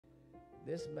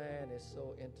This man is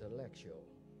so intellectual.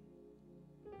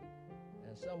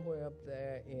 And somewhere up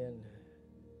there in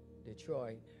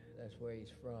Detroit, that's where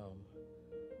he's from,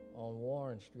 on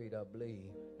Warren Street, I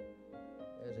believe,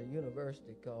 there's a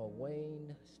university called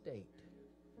Wayne State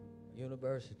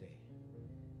University.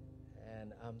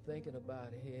 And I'm thinking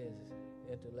about his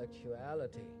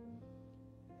intellectuality.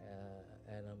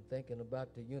 And I'm thinking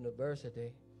about the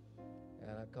university,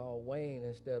 and I call Wayne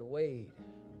instead of Wade.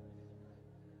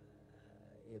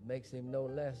 It makes him no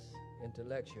less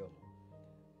intellectual,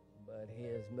 but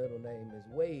his middle name is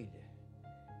Wade.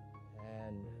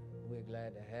 And we're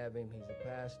glad to have him. He's a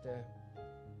pastor.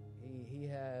 He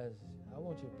has, I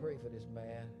want you to pray for this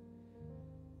man,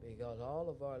 because all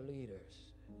of our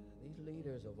leaders, these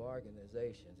leaders of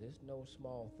organizations, it's no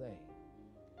small thing.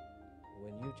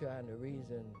 When you're trying to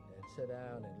reason and sit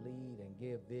down and lead and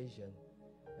give vision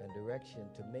and direction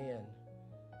to men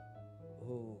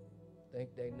who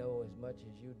think they know as much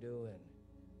as you do, and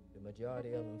the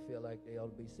majority of them feel like they ought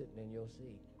to be sitting in your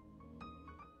seat,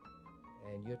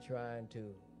 and you're trying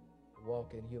to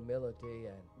walk in humility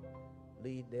and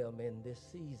lead them in this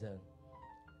season,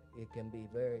 it can be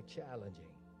very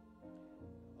challenging.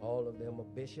 All of them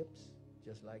are bishops,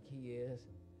 just like he is,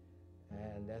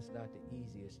 and that's not the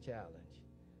easiest challenge.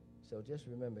 So just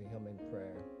remember him in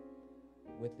prayer.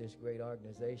 With this great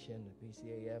organization, the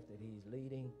PCAF, that he's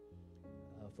leading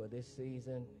for this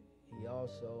season, he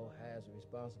also has a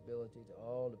responsibility to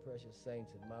all the precious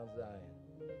saints at Mount Zion.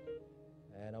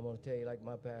 And I'm going to tell you, like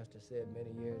my pastor said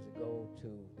many years ago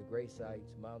to the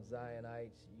Gracites, Mount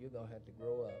Zionites, you're going to have to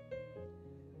grow up.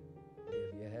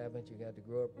 If you haven't, you got to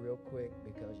grow up real quick,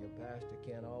 because your pastor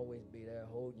can't always be there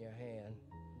holding your hand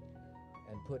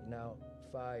and putting out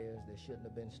fires that shouldn't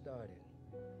have been started.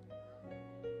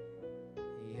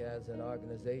 He has an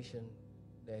organization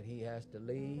that he has to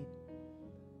lead,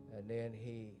 and then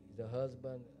he's the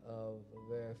husband of a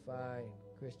very fine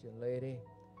Christian lady,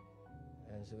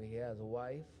 and so he has a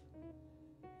wife.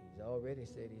 He's already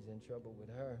said he's in trouble with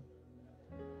her.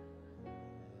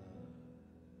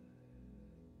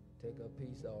 Take a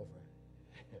peace offering.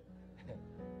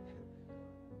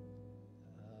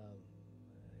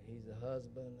 He's a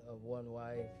husband of one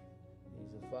wife.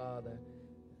 He's a father.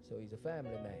 So he's a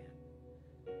family man.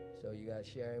 So you got to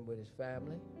share him with his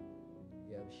family.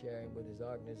 You have to share him with his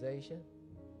organization.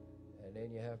 And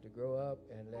then you have to grow up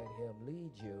and let him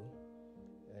lead you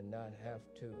and not have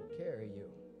to carry you.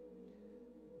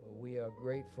 We are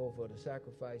grateful for the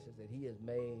sacrifices that he has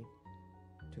made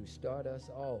to start us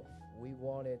off. We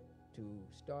wanted to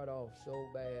start off so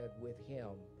bad with him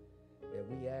that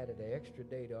we added an extra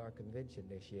day to our convention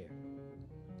this year.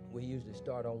 We usually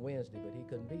start on Wednesday, but he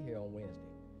couldn't be here on Wednesday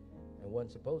and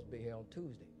wasn't supposed to be here on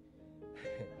Tuesday.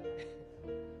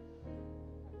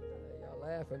 Y'all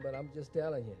laughing, but I'm just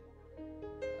telling you,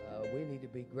 we need to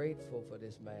be grateful for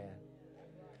this man.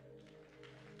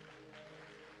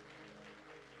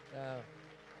 Now,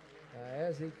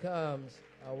 as he comes,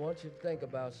 I want you to think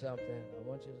about something. I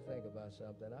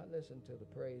listen to the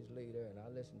praise leader, and I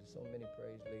listen to so many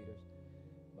praise leaders.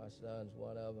 My son's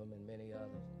one of them, and many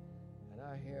others. And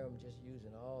I hear them just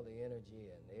using all the energy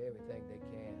and everything they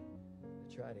can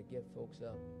to try to get folks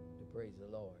up to praise the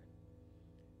Lord.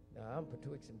 Now, I'm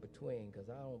betwixt and between, because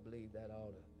I don't believe that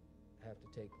ought to have to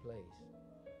take place.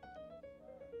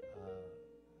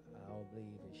 I don't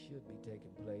believe it should be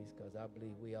taking place, because I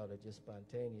believe we ought to just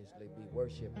spontaneously be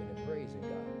worshiping and praising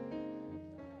God.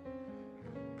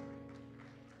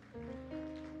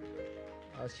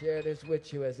 I'll share this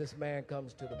with you as this man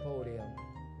comes to the podium.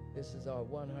 This is our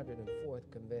 104th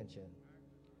convention,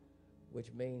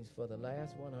 which means for the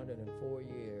last 104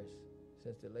 years,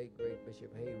 since the late great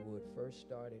Bishop Haywood first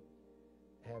started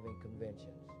having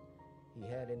conventions, he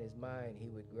had in his mind he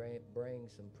would bring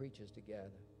some preachers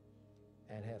together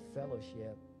and have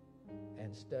fellowship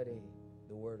and study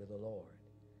the word of the Lord.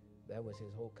 That was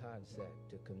his whole concept,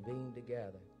 to convene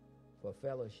together for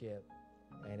fellowship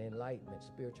and enlightenment,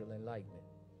 spiritual enlightenment.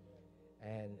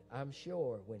 And I'm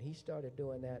sure when he started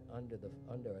doing that under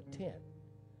a tent,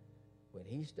 when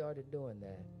he started doing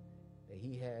that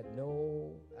he had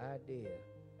no idea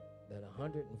that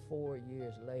 104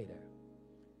 years later,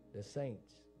 the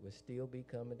saints would still be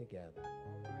coming together.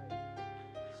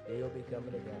 Still be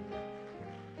coming together.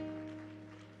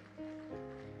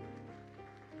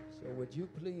 So would you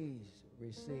please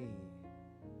receive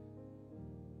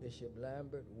Bishop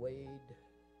Lambert Wade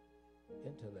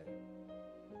Intellect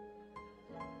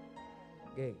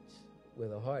Gates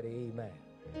with a hearty amen.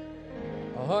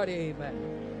 A hearty amen.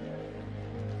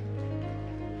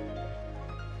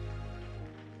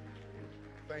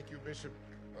 Thank you, Bishop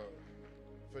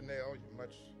Finnell. You're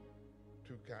much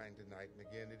too kind tonight. And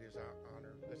again, it is our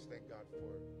honor. Let's thank God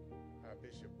for our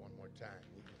bishop one more time.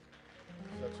 He's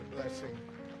such a blessing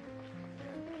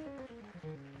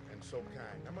and so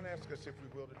kind. I'm going to ask us, if we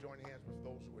will, to join hands with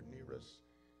those who are near us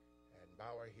and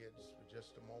bow our heads for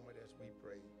just a moment as we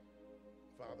pray.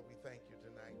 Father, we thank you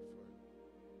tonight for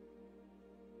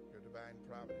your divine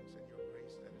providence and your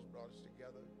grace that has brought us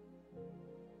together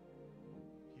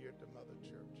here at the Mother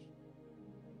Church.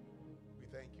 We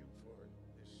thank you for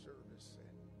this service and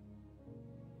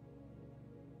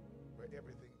for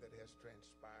everything that has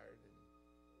transpired. And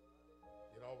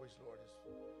it always, Lord, is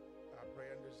our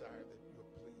prayer and desire that you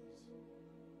are pleased.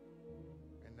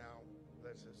 And now,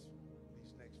 bless us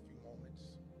these next few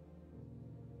moments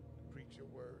to preach your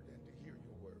word and to hear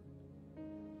your word.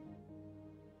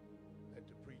 Let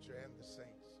the preacher and the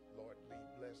saints, Lord, leave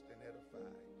blessed and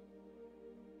edified.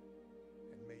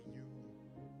 And may you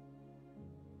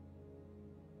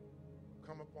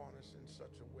come upon us in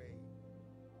such a way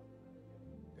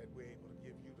that we're able to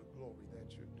give you the glory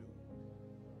that you're due.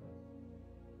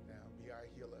 Now, be our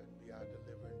healer, be our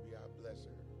deliverer, and be our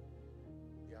blesser,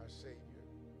 be our Savior,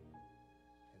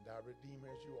 and our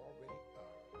Redeemer as you already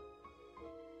are.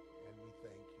 And we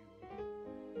thank you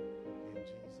in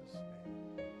Jesus' name.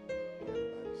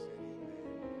 Everybody said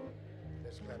amen.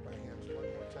 Let's clap our hands one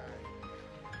more time.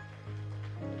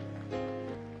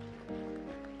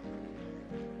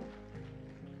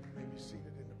 You may be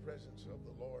seated in the presence of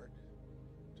the Lord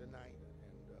tonight.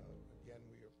 And again,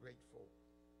 we are grateful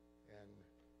and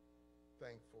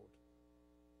thankful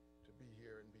to be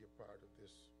here and be a part of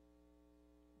this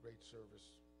great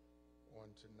service on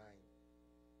tonight.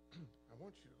 I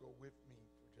want you to go with me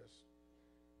for just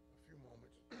a few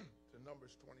moments to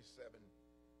Numbers 27.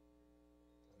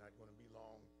 I'm not going to be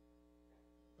long,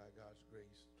 by God's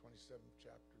grace. 27th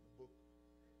chapter, the book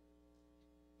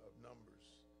of Numbers.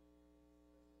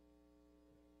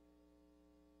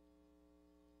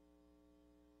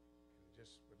 And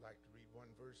just would like to read one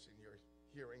verse in your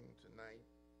hearing tonight,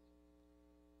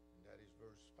 and that is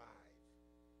verse 5,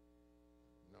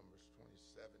 Numbers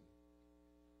 27.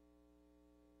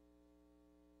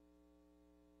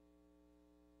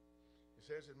 It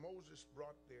says, and Moses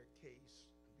brought their case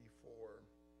before,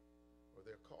 or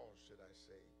their cause, should I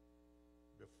say,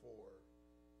 before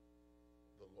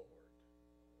the Lord.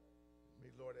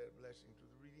 May the Lord add a blessing to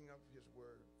the reading of his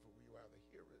word, for we are the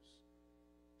hearers,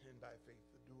 and by faith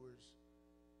the doers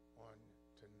on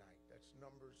tonight. That's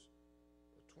Numbers,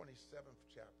 the 27th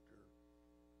chapter,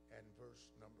 and verse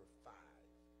number 5.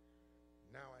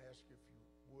 Now I ask you, if you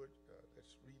would,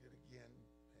 let's read it again,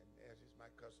 and as is my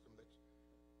custom, let's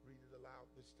read it aloud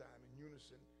this time in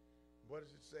unison. What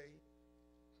does it say?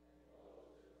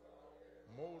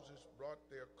 Moses brought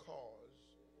their cause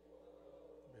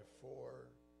before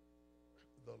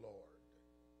the Lord.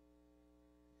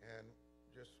 And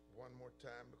just one more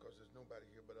time, because there's nobody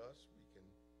here but us, we can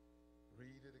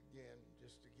read it again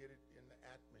just to get it in the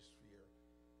atmosphere.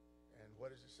 And what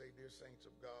does it say, dear saints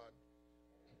of God?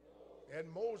 And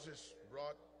Moses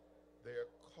brought their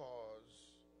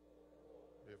cause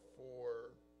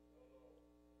before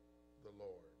the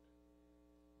Lord.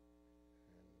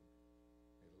 And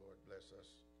may the Lord bless us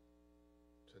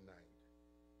tonight.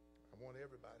 I want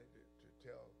everybody to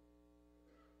tell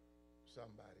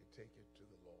somebody, take it to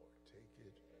the Lord. Take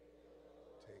it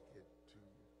to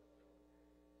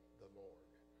the Lord.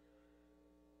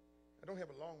 I don't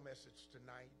have a long message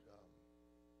tonight.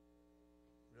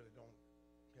 Really don't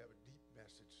have a deep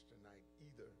message tonight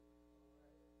either.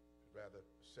 It's rather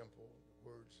simple. The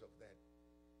words of that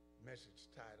message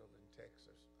title and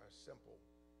text are simple.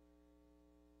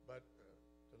 But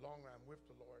the longer I'm with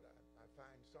the Lord, I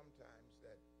find sometimes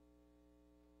that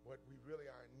what we really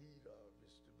are in need of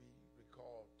is to be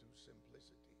recalled to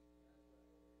simplicity.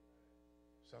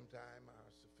 Sometimes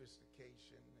our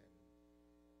sophistication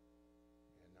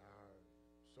and our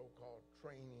so-called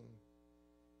training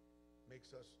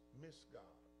makes us miss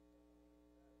God,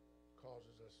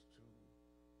 causes us to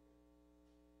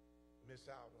miss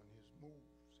out on his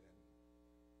moves and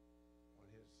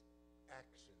on his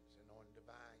actions and on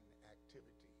divine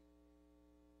activity.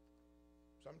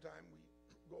 Sometimes we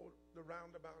go the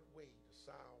roundabout way to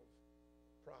solve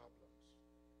problems.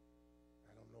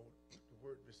 I don't know, the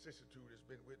word vicissitude has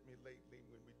been with me lately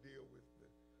when we deal with the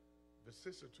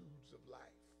vicissitudes of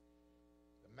life,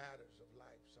 the matters of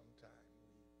life. Sometimes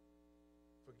we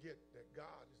forget that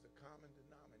God is the common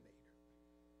denominator,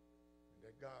 and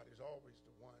that God is always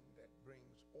the one that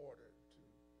brings order to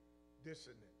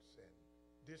dissonance and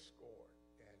discord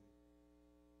and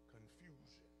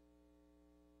confusion.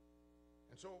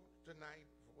 And so tonight,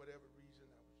 for whatever reason,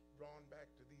 I was drawn back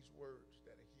to these words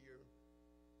that are here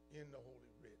in the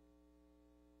Holy Writ.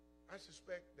 I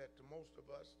suspect that to most of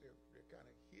us, they're kind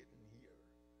of hidden here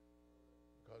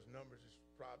because Numbers is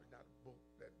probably not a book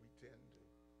that we tend to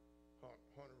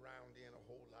hunt around in a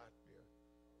whole lot. There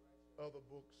are other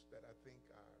books that I think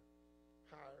are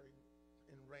higher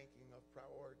in ranking of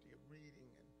priority of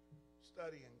reading and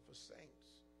studying for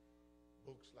saints.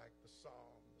 Books like the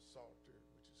Psalm, the Psalter,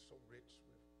 which is so rich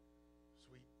with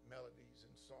sweet melodies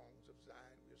and songs of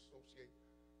Zion. We associate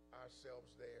ourselves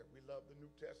there. We love the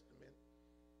New Testament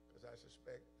because I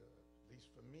suspect, at least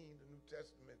for me, the New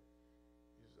Testament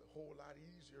is a whole lot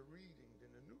easier reading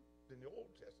than the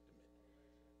Old Testament.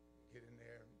 Get in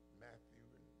there, Matthew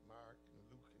and Mark and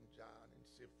Luke and John, and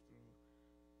sift through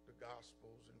the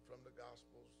Gospels. And from the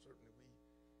Gospels, certainly we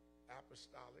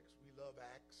Apostolics, we love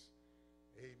Acts.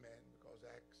 Amen, because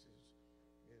Acts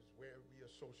is where we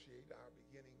associate our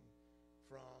beginning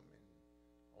from, and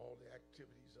all the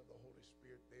activities of the Holy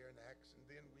Spirit there in Acts. And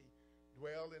then we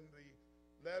dwell in the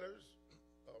letters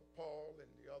of Paul and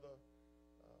the other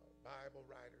Bible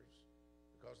writers,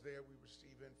 because there we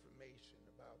receive information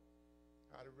about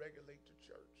how to regulate the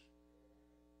church.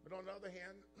 But on the other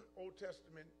hand, Old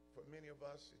Testament, for many of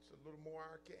us, it's a little more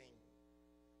arcane,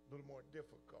 a little more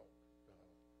difficult.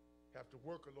 Have to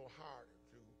work a little harder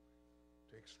to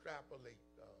extrapolate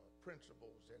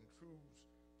principles and truths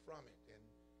from it.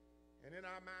 And in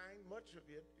our mind, much of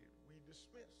it we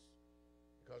dismiss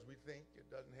because we think it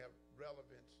doesn't have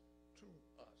relevance to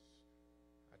us.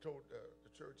 I told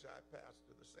the church I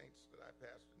pastor, the saints that I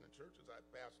pastor, and the churches I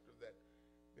pastor, that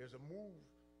there's a move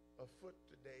afoot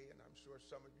today, and I'm sure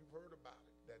some of you've heard about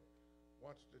it, that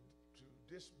wants to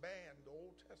disband the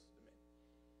Old Testament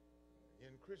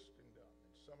in Christendom.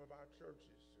 And some of our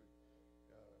churches,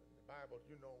 the Bible,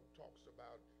 talks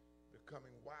about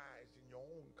becoming wise in your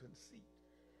own conceit.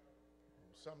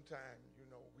 And sometimes,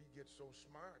 we get so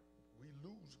smart, we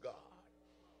lose God.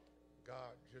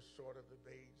 God just sort of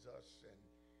evades us.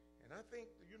 And I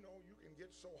think, you can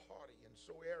get so haughty and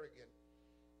so arrogant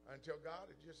until God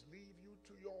will just leave you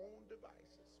to your own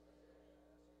devices.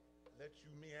 Let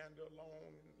you meander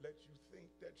along and let you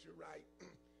think that you're right.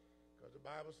 Because the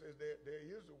Bible says there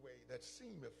is a way that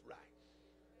seemeth right.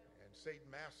 And Satan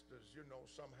masters,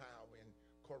 somehow in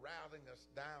corralling us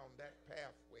down that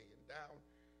pathway and down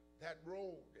that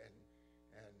road. And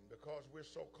because we're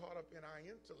so caught up in our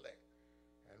intellect,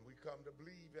 and we come to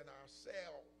believe in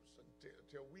ourselves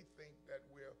until we think that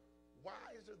we're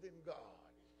wiser than God.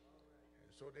 And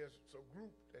so there's a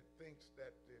group that thinks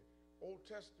that the Old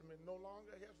Testament no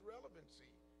longer has relevancy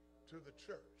to the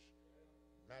church.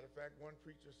 Matter of fact, one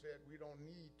preacher said we don't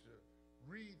need to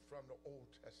read from the Old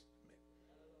Testament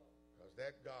because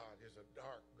that God is a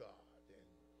dark God,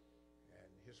 and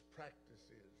his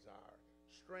practices are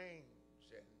strange,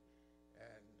 and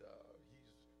he's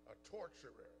a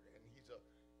torturer, and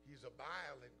he's a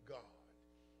violent God.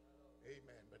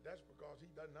 Amen. But that's because he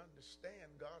doesn't understand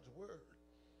God's word.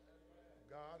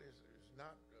 God is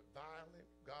not violent.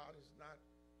 God is not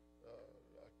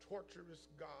a torturous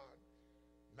God.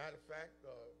 Matter of fact,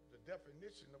 the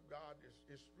definition of God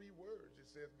is 3 words. It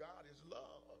says God is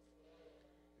love.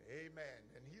 Amen.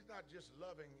 And he's not just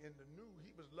loving in the new,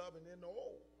 he was loving in the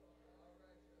old.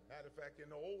 Matter of fact, in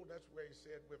the old, that's where he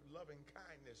said, with loving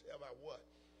kindness have I what?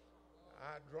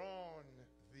 I drawn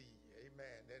thee.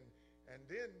 Amen. And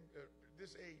then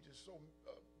this age is so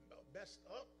messed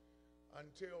up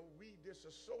until we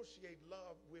disassociate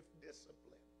love with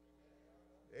discipline.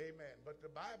 Amen. But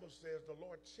the Bible says the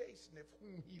Lord chasteneth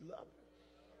whom he loveth.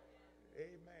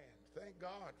 Amen. Thank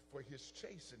God for his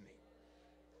chastening.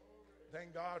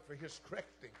 Thank God for his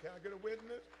correcting. Can I get a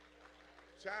witness?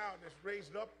 Child that's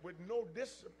raised up with no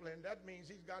discipline, that means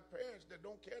he's got parents that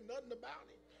don't care nothing about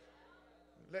him.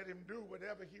 Let him do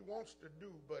whatever he wants to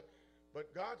do. But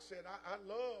God said, I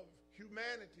love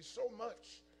humanity so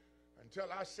much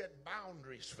until I set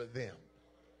boundaries for them.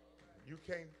 You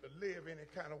can't live any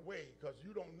kind of way because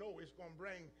you don't know it's going to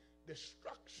bring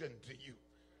destruction to you.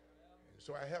 And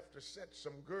so I have to set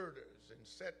some girders and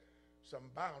set some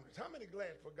boundaries. How many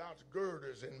glad for God's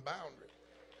girders and boundaries?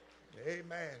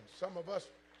 Amen. Some of us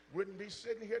wouldn't be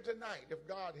sitting here tonight if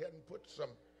God hadn't put some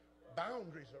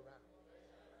boundaries around.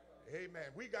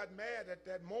 Amen. We got mad at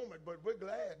that moment, but we're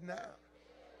glad now.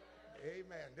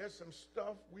 Amen. There's some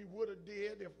stuff we would have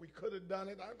did if we could have done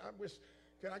it. I wish.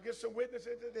 Can I get some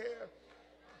witnesses in there?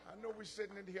 I know we're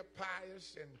sitting in here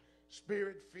pious and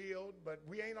spirit-filled, but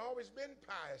we ain't always been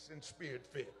pious and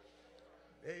spirit-filled.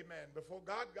 Amen. Before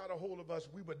God got a hold of us,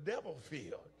 we were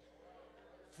devil-filled,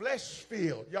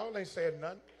 flesh-filled. Y'all ain't saying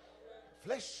nothing.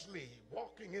 Fleshly,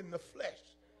 walking in the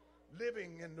flesh.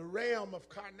 living in the realm of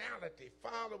carnality,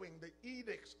 following the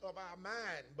edicts of our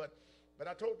mind. But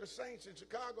I told the saints in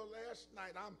Chicago last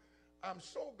night, I'm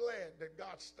so glad that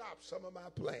God stopped some of my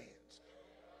plans.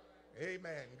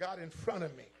 Amen. Got in front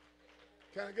of me.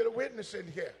 Can I get a witness in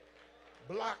here?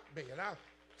 Blocked me. And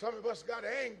some of us got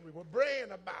angry. We're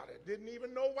praying about it. Didn't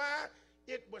even know why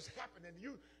it was happening.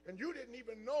 You didn't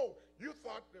even know. You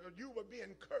thought you were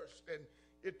being cursed. And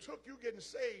it took you getting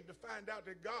saved to find out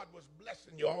that God was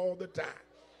blessing you all the time.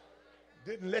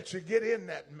 Didn't let you get in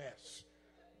that mess.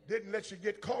 Didn't let you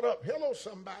get caught up. Hello,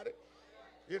 somebody.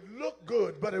 It looked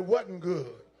good, but it wasn't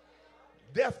good.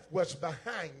 Death was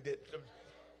behind it.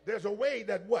 There's a way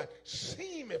that what?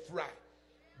 Seemeth right.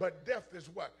 But death is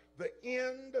what? The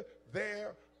end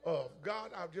thereof.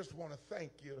 God, I just want to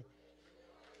thank you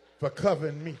for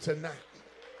covering me tonight.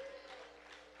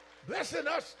 Blessing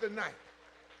us tonight.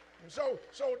 And so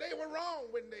they were wrong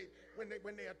when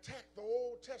they attacked the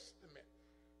Old Testament.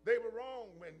 They were wrong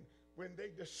when they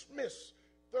dismissed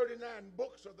 39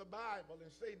 books of the Bible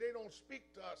and say they don't speak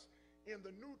to us in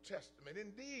the New Testament.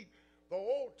 Indeed, the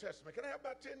Old Testament. Can I have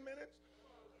about 10 minutes?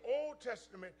 Old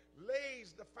Testament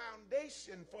lays the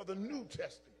foundation for the New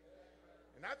Testament.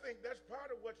 And I think that's part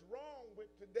of what's wrong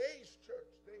with today's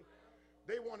church.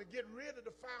 They want to get rid of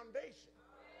the foundation.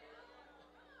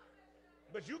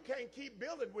 But you can't keep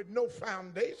building with no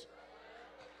foundation.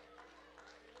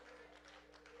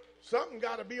 Something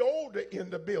got to be older in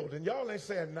the building. Y'all ain't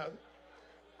saying nothing.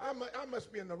 I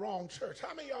must be in the wrong church.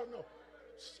 How many of y'all know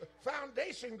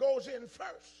foundation goes in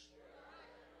first?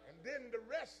 And then the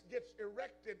rest gets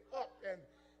erected up.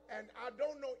 And I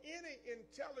don't know any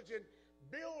intelligent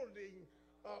builder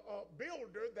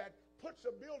that puts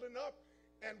a building up,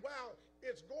 and while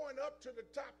it's going up to the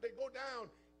top, they go down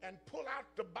and pull out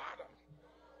the bottom.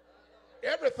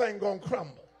 Everything gonna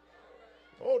crumble.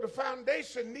 Oh, the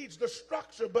foundation needs the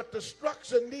structure, but the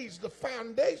structure needs the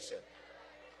foundation.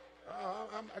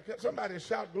 Somebody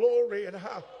shout glory and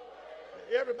how.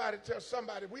 Everybody tell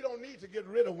somebody we don't need to get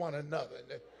rid of one another.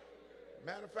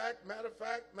 Matter of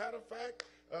fact,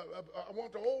 I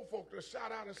want the old folk to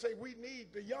shout out and say we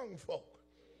need the young folk,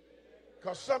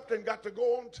 because something got to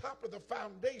go on top of the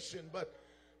foundation. But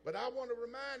I want to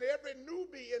remind every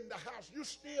newbie in the house, you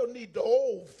still need the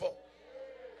old folk.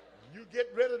 You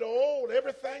get rid of the old,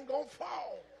 everything gonna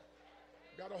fall.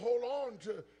 Got to hold on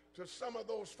to some of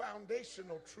those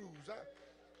foundational truths.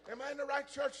 Am I in the right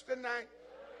church tonight?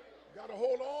 Got to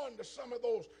hold on to some of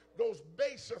those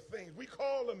baser things. We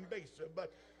call them baser,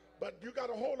 but you got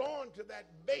to hold on to that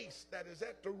base that is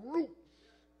at the root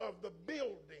of the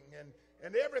building,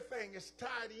 and everything is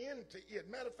tied into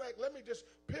it. Matter of fact, let me just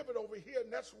pivot over here,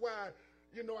 and that's why,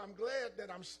 I'm glad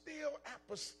that I'm still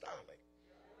apostolic.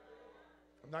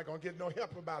 I'm not going to get no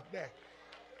help about that.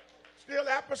 Still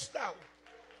apostolic.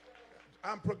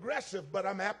 I'm progressive, but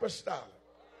I'm apostolic.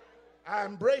 I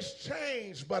embrace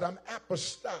change, but I'm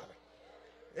apostolic.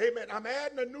 Amen. I'm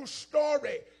adding a new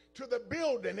story to the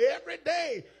building every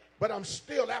day, but I'm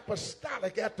still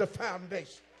apostolic at the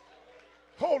foundation.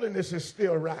 Holiness is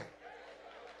still right.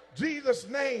 Jesus'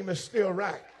 name is still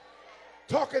right.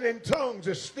 Talking in tongues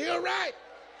is still right.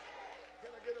 Can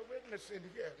I get a witness in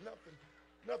here?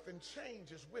 Nothing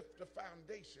changes with the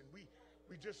foundation.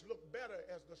 We just look better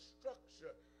as the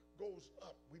structure goes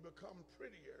up. We become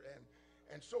prettier,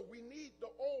 and so we need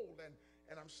the old,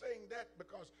 and I'm saying that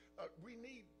because we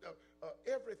need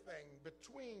everything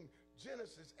between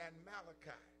Genesis and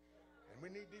Malachi, and we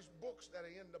need these books that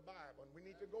are in the Bible, and we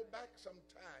need to go back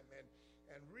sometime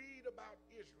and read about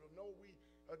Israel. No, we've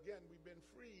been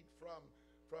freed from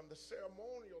the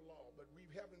ceremonial law, but we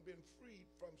haven't been freed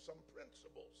from some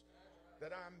principles that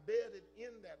are embedded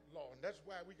in that law, and that's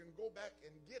why we can go back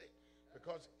and get it,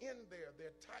 because in there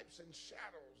are types and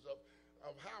shadows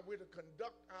of how we're to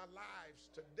conduct our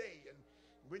lives today. And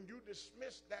when you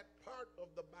dismiss that part of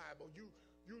the Bible, you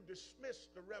dismiss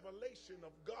the revelation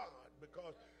of God,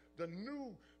 because the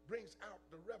new brings out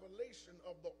the revelation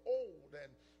of the old,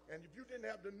 and if you didn't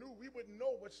have the new, we wouldn't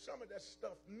know what some of that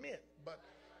stuff meant, but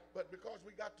because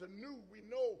we got the new, we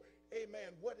know,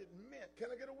 amen, what it meant. Can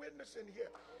I get a witness in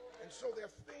here? And so there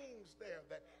are things there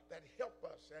that help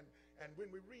us. And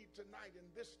when we read tonight in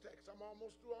this text, I'm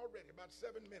almost through already, about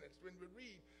 7 minutes. When we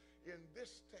read in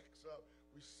this text,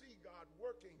 we see God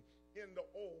working in the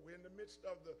old. We're in the midst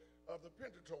of the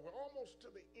Pentateuch. We're almost to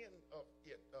the end of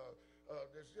it.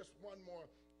 There's just one more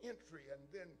entry, and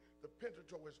then the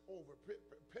Pentateuch is over.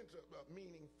 Penta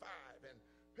meaning 5, and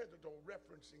Pentateuch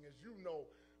referencing, as you know,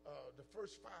 the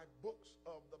first 5 books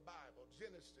of the Bible.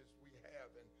 Genesis we have,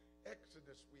 and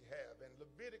Exodus we have, and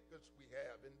Leviticus we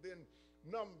have, and then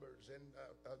Numbers, and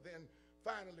then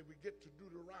finally we get to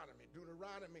Deuteronomy.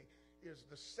 Deuteronomy is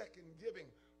the second giving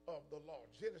of the law.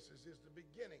 Genesis is the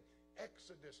beginning.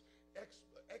 Exodus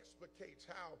explicates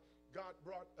how God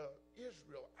brought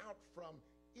Israel out from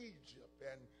Egypt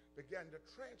and began to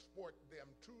transport them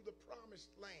to the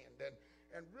promised land.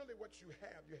 And really what you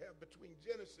have between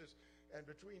Genesis and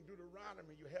between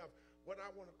Deuteronomy, you have what I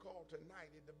want to call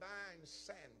tonight a divine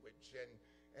sandwich.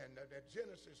 And that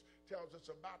Genesis tells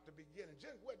us about the beginning.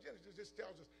 Genesis just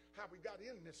tells us how we got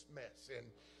in this mess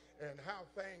and how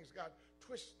things got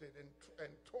twisted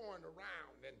and torn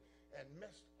around and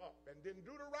messed up. And then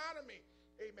Deuteronomy,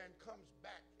 amen, comes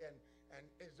back and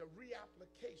is a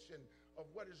reapplication of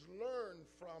what is learned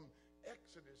from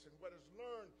Exodus and what is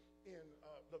learned in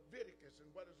Leviticus and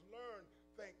what is learned,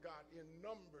 thank God, in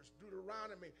Numbers.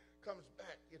 Deuteronomy comes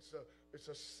back. It's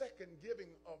a second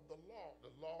giving of the law.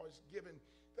 The law is given,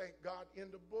 thank God, in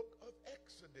the book of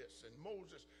Exodus. And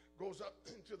Moses goes up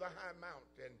into the high mount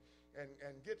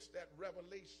and gets that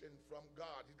revelation from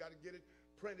God. He's got to get it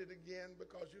printed again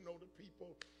because, you know, the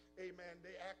people, amen,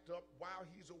 they act up while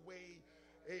he's away,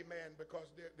 amen, because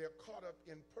they're caught up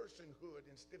in personhood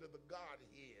instead of the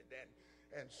Godhead.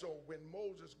 And so when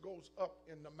Moses goes up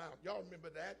in the mount, y'all remember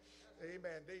that?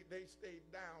 Amen. They stayed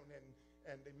down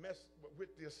and they messed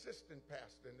with the assistant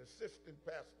pastor. And the assistant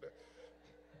pastor,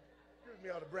 excuse me,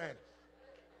 Elder Brand,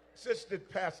 assistant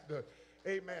pastor,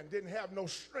 amen, didn't have no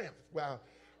strength while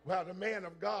the man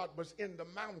of God was in the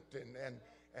mountain.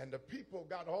 And the people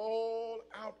got all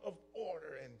out of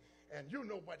order. And you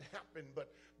know what happened,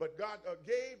 but God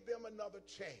gave them another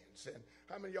chance. And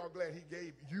how many of y'all glad he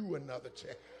gave you another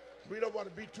chance? We don't want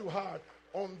to be too hard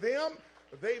on them.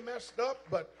 They messed up,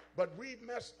 but we've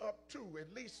messed up too.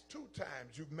 At least 2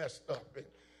 times you've messed up.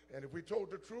 And if we told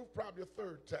the truth, probably a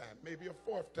 3rd time, maybe a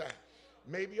 4th time,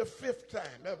 maybe a 5th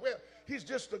time. Well, he's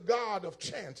just a God of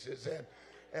chances,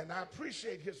 and I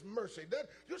appreciate his mercy.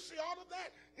 You see all of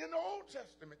that in the Old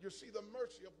Testament. You see the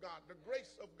mercy of God, the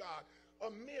grace of God,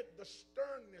 amid the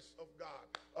sternness of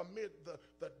God, amid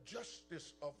the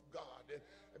justice of God.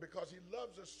 And because he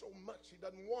loves us so much, he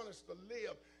doesn't want us to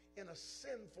live in a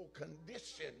sinful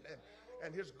condition.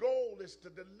 And his goal is to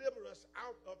deliver us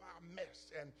out of our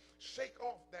mess and shake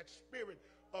off that spirit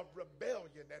of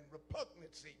rebellion and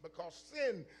repugnancy, because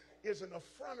sin is an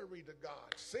effrontery to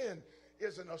God. Sin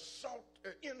is an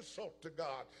insult to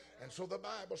God. And so the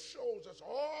Bible shows us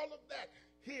all of that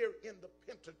here in the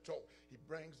Pentateuch. He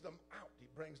brings them out. He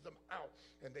brings them out.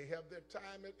 And they have their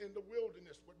time in the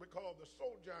wilderness, what we call the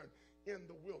sojourn in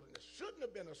the wilderness. Shouldn't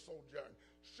have been a sojourn.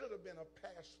 Should have been a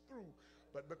pass through.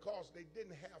 But because they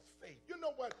didn't have faith. You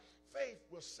know what? Faith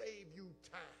will save you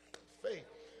time. Faith.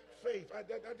 I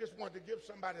just wanted to give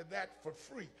somebody that for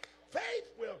free. Faith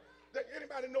will.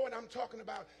 Anybody know what I'm talking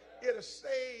about? It'll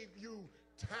save you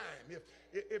time.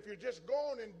 If you just go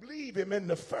on and believe him in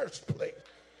the first place.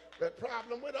 The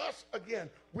problem with us, again,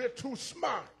 we're too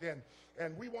smart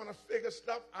and we want to figure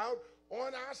stuff out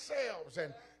on ourselves.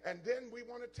 And then we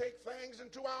want to take things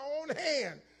into our own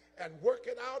hand and work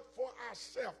it out for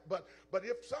ourselves. But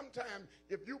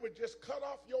if you would just cut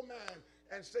off your mind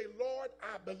and say, Lord,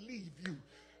 I believe you,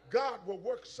 God will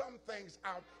work some things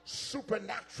out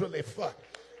supernaturally for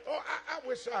you. Oh, I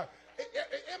wish am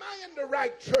I in the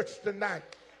right church tonight?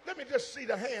 Let me just see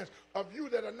the hands of you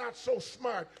that are not so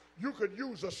smart. You could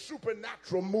use a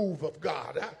supernatural move of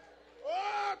God. Huh?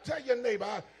 Oh, tell your neighbor,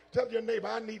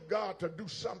 I need God to do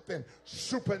something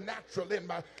supernatural in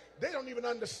my. They don't even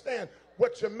understand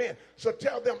what you meant. So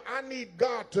tell them, I need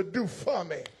God to do for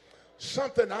me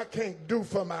something I can't do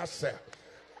for myself.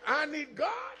 I need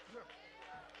God.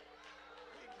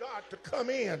 God to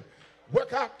come in,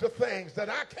 work out the things that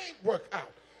I can't work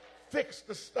out, fix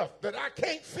the stuff that I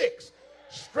can't fix,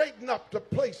 straighten up the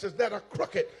places that are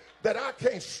crooked that I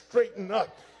can't straighten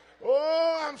up.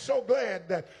 Oh, I'm so glad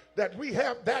that we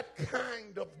have that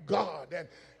kind of God.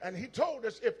 And he told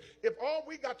us if all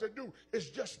we got to do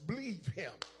is just believe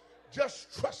him,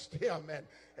 just trust him,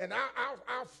 and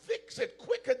I'll fix it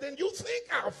quicker than you think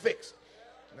I'll fix it.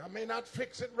 And I may not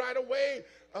fix it right away,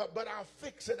 but I'll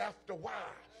fix it after a while.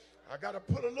 I got to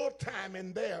put a little time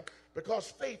in there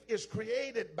because faith is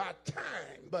created by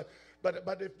time. But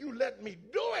if you let me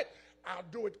do it, I'll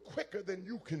do it quicker than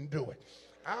you can do it.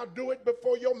 I'll do it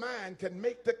before your mind can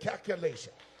make the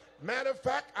calculation. Matter of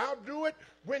fact, I'll do it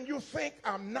when you think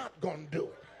I'm not going to do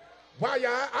it.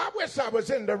 I wish I was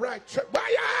in the right church. While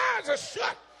your eyes are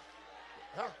shut,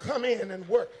 I'll come in and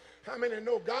work. How many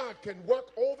know God can work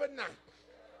overnight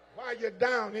while you're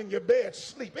down in your bed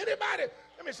sleep? Anybody?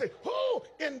 Let me say, who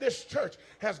in this church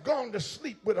has gone to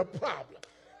sleep with a problem?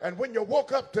 And when you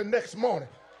woke up the next morning,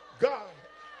 God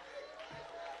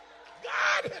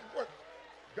had worked.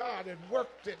 God had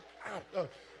worked it out.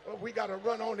 We got to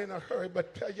run on in a hurry,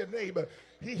 but tell your neighbor,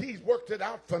 he's worked it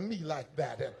out for me like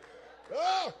that. And,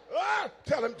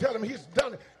 tell him he's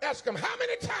done it. Ask him, how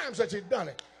many times has he done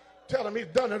it? Tell him he's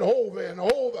done it over and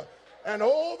over and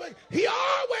over. He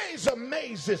always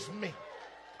amazes me.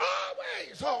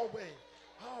 Always.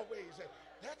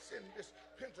 That's in this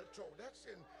Pentateuch. That's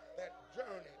in that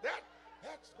journey.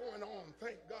 That's going on,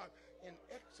 thank God, in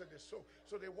Exodus.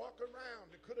 So they walk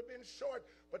around. It could have been short,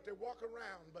 but they walk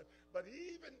around. But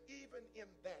even in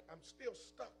that, I'm still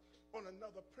stuck on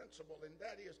another principle, and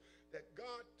that is that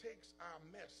God takes our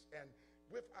mess, and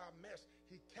with our mess,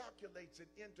 he calculates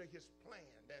it into his plan.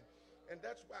 And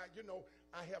that's why,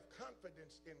 I have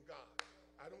confidence in God.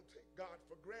 I don't take God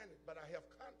for granted, but I have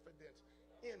confidence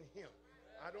in him.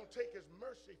 I don't take his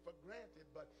mercy for granted,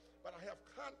 but I have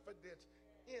confidence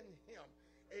in him.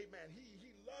 Amen.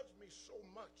 He loves me so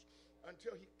much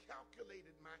until he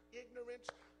calculated my ignorance,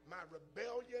 my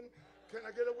rebellion. Can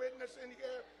I get a witness in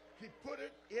here? He put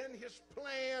it in his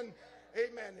plan.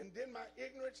 Amen. And then my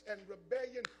ignorance and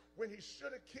rebellion, when he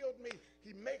should have killed me,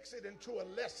 he makes it into a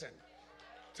lesson.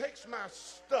 Takes my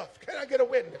stuff. Can I get a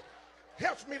witness?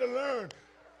 Helps me to learn.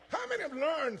 How many have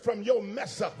learned from your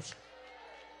mess ups?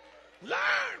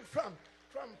 Learn from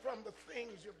the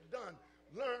things you've done.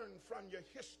 Learn from your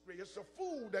history. It's a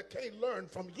fool that can't learn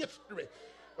from history.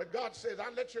 But God says,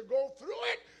 I let you go through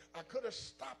it. I could have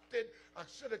stopped it. I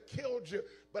should have killed you.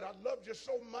 But I loved you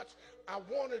so much, I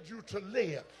wanted you to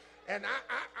live. And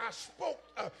I spoke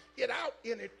it out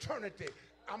in eternity.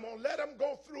 I'm going to let them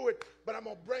go through it, but I'm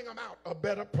going to bring them out a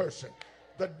better person.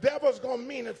 The devil's going to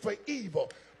mean it for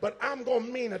evil, but I'm going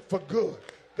to mean it for good.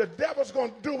 The devil's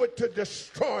going to do it to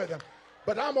destroy them,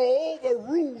 but I'm going to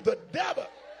overrule the devil.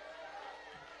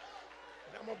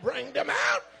 And I'm going to bring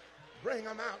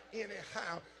them out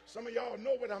anyhow. Some of y'all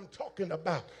know what I'm talking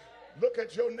about. Look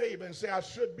at your neighbor and say, I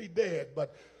should be dead,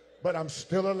 but I'm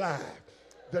still alive.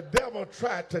 The devil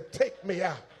tried to take me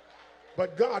out,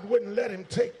 but God wouldn't let him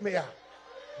take me out.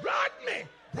 Brought me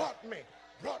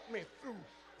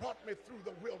through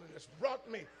the wilderness, brought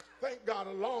me, thank God,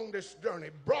 along this journey,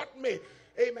 brought me,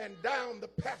 amen, down the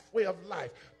pathway of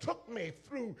life, took me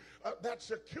through that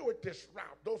circuitous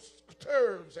route, those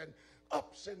curves and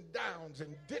ups and downs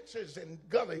and ditches and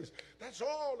gullies. That's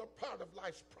all a part of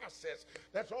life's process.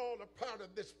 That's all a part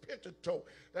of this Pentateuch.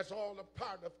 That's all a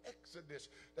part of Exodus.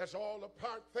 That's all a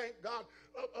part, thank God,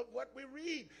 of what we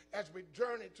read as we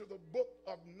journey to the book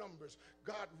of Numbers.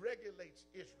 God regulates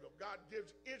Israel. God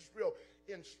gives Israel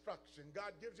instruction.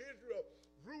 God gives Israel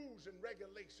rules and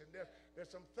regulation. There's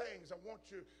some things I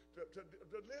want you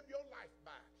to live your life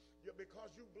by.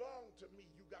 Because you belong to me,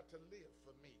 you got to live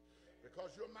for me.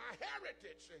 Because you're my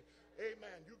heritage.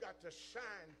 Amen. You got to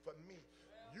shine for me.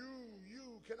 You,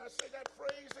 can I say that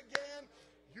phrase again?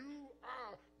 You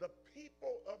are the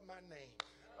people of my name.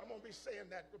 I'm going to be saying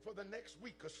that for the next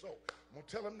week or so. I'm going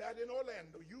to tell them that in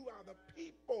Orlando. You are the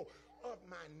people of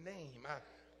my name.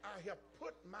 I have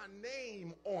put my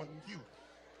name on you.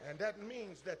 And that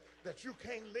means that you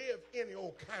can't live any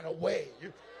old kind of way.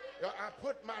 I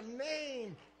put my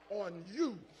name on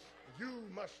you. You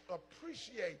must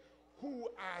appreciate who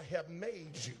I have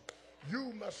made you.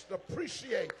 You must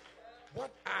appreciate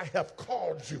what I have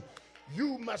called you.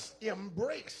 You must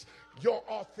embrace your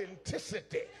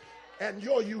authenticity and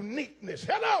your uniqueness.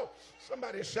 Hello!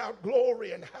 Somebody shout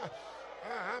glory. And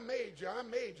I made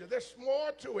you. There's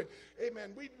more to it.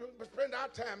 Amen. We spend our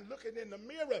time looking in the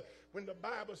mirror when the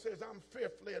Bible says I'm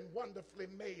fearfully and wonderfully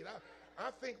made. I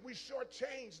think we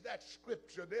shortchanged that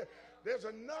scripture. There's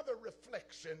another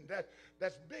reflection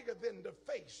that's bigger than the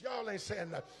face. Y'all ain't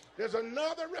saying that. There's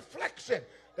another reflection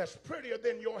that's prettier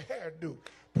than your hairdo,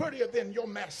 prettier than your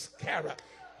mascara.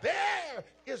 There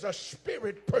is a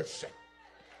spirit person.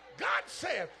 God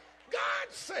said,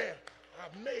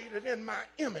 I've made it in my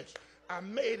image. I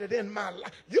made it in my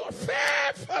life. You're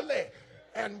fearfully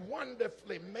and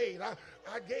wonderfully made. I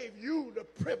gave you the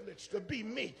privilege to be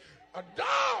me. A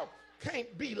dog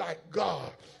can't be like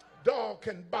God. Dog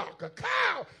can bark. A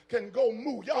cow can go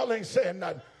moo. Y'all ain't saying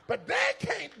nothing. But they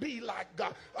can't be like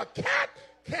God. A cat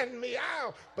can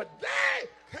meow. But they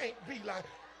can't be like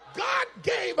God.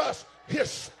 Gave us his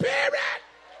spirit.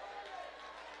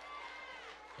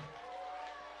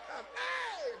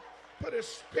 Put his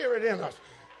spirit in us.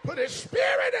 Put his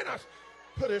spirit in us.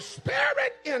 Put his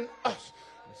spirit in us.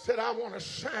 He said, I want to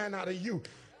shine out of you.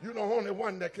 You're the only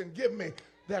one that can give me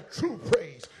that true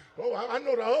praise. Oh, I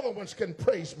know the other ones can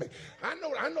praise me. I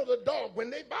know the dog,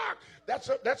 when they bark, that's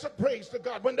a praise to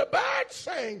God. When the birds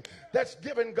sing, that's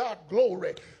giving God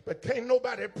glory. But can't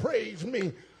nobody praise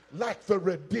me like the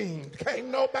redeemed. Can't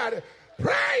nobody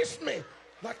praise me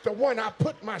like the one I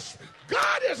put my...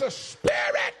 God is a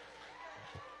spirit.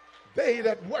 They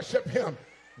that worship him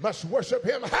must worship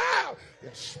him how?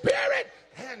 In spirit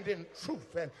and in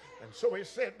truth. And so he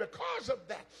said, because of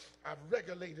that, I've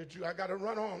regulated you. I got to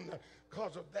run on.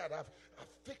 Because of that, I've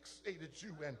fixated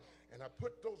you, and I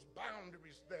put those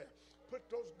boundaries there, put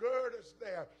those girders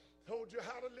there, told you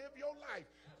how to live your life.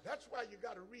 That's why you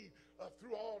got to read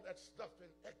through all that stuff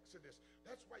in Exodus.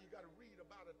 That's why you got to read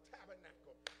about a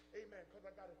tabernacle. Amen. Because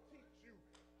I got to teach you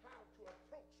how to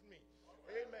approach me.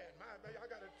 Amen. I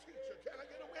got to teach you. Can I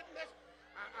get a witness?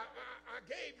 I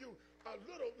gave you a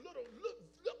little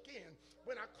look in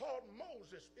when I called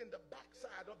Moses in the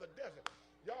backside of the desert.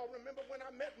 Y'all remember when I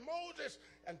met Moses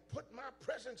and put my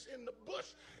presence in the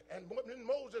bush, and when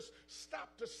Moses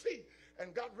stopped to see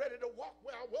and got ready to walk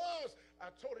where I was, I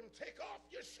told him, take off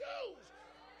your shoes.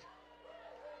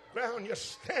 Ground you're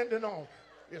standing on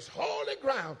is holy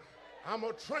ground. I'm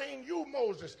going to train you,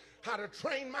 Moses, how to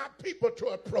train my people to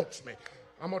approach me.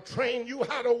 I'm going to train you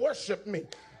how to worship me.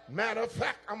 Matter of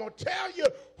fact, I'm going to tell you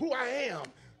who I am,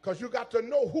 because you got to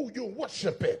know who you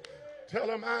worshiping. Tell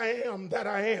them I am that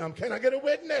I am. Can I get a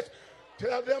witness?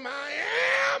 Tell them I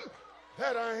am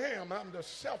that I am. I'm the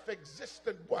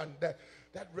self-existent one that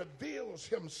reveals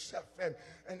himself. And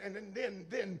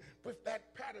then with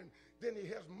that pattern, then he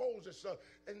has Moses out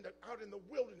in the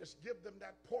wilderness give them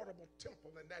that portable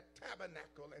temple and that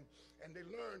tabernacle. And they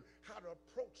learn how to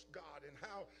approach God and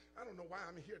how, I don't know why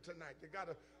I'm here tonight. They got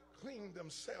to clean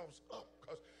themselves up,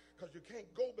 because you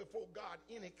can't go before God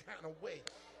any kind of way.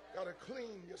 Got to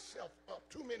clean yourself up.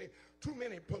 Too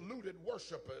many polluted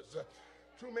worshipers.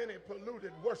 Too many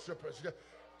polluted worshipers.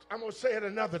 I'm going to say it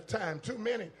another time. Too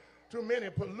many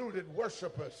polluted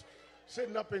worshipers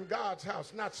sitting up in God's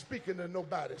house, not speaking to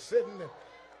nobody. Sitting there.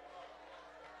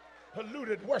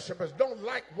 Polluted worshipers don't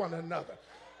like one another.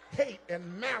 Hate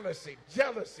and malice,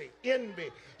 jealousy, envy,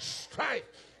 strife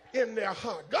in their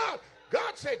heart. God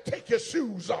said, take your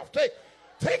shoes off. Take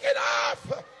it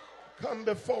off. Come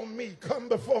before me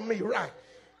right.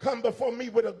 Come before me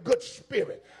with a good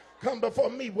spirit. Come before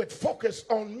me with focus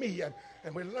on me.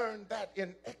 And we learned that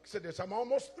in Exodus. I'm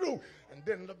almost through. And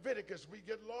then Leviticus, we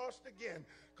get lost again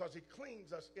because he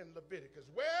cleans us in Leviticus.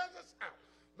 Wears us out.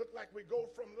 Look like we go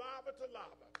from lava to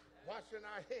lava, washing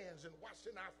our hands and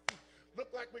washing our feet.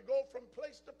 Look like we go from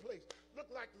place to place. Look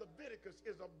like Leviticus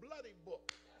is a bloody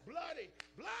book. Bloody,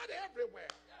 blood everywhere.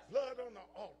 Blood on the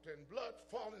altar and blood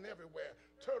falling everywhere.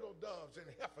 Turtle doves and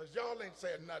heifers. Y'all ain't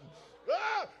saying nothing.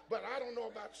 But I don't know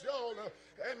about y'all.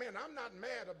 Amen. I'm not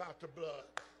mad about the blood.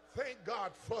 Thank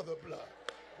God for the blood.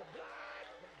 The blood.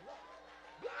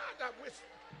 I wish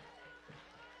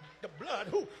the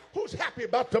blood. Who's happy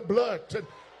about the blood?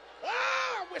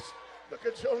 I wish. Look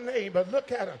at your neighbor.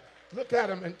 Look at him. Look at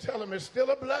him and tell him it's still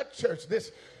a blood church.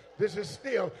 This is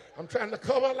still, I'm trying to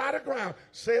cover a lot of ground.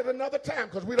 Say it another time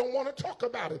because we don't want to talk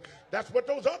about it. That's what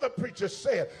those other preachers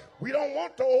said. We don't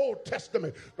want the Old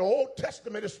Testament. The Old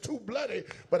Testament is too bloody.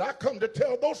 But I come to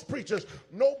tell those preachers,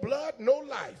 no blood, no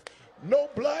life. No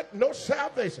blood, no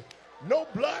salvation. No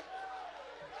blood.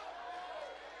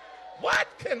 What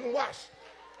can wash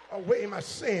away my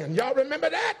sin? Y'all remember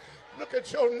that? Look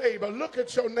at your neighbor. Look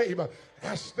at your neighbor.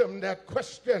 Ask them that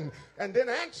question and then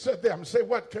answer them. Say,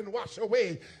 what can wash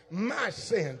away my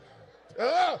sin?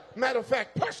 Matter of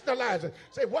fact, personalize it.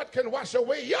 Say, what can wash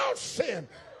away your sin?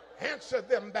 Answer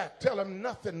them back. Tell them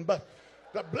nothing but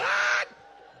the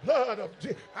blood of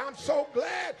Jesus. I'm so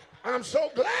glad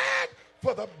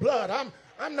for the blood.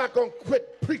 I'm not going to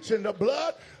quit preaching the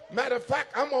blood. Matter of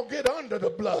fact, I'm going to get under the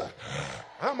blood.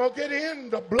 I'm going to get in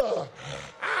the blood.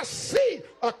 I see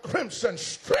a crimson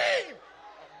stream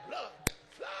of blood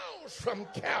flows from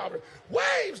Calvary.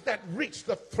 Waves that reach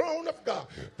the throne of God.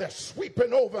 They're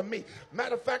sweeping over me.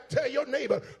 Matter of fact, tell your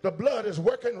neighbor, the blood is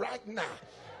working right now.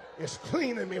 It's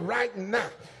cleaning me right now.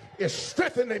 It's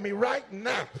strengthening me right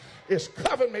now. It's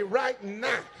covering me right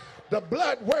now. The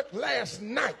blood worked last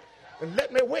night and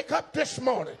let me wake up this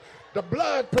morning. The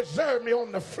blood preserved me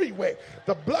on the freeway.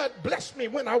 The blood blessed me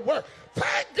when I work.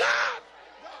 Thank God.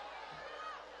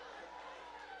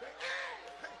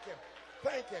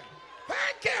 Thank him.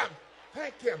 Thank him.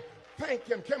 Thank him. Thank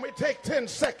him. Can we take 10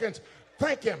 seconds?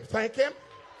 Thank him. Thank him.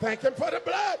 Thank him for the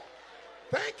blood.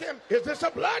 Thank him. Is this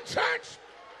a blood church?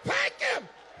 Thank him.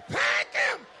 Thank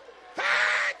him.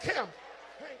 Thank him.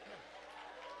 Thank him.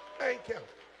 Thank him.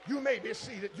 You may be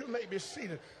seated. You may be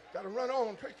seated. Got to run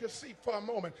on. Take your seat for a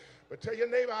moment. But tell your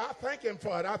neighbor, I thank him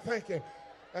for it. I thank him.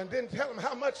 And then tell him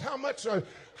how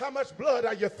much blood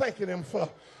are you thanking him for?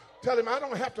 Tell him I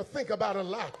don't have to think about a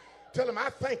lot. Tell him I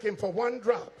thank him for one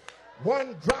drop.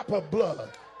 One drop of blood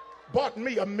bought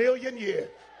me 1,000,000 years.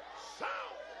 So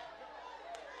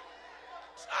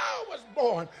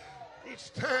born.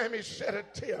 Each time he shed a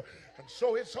tear. And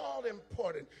so it's all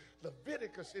important.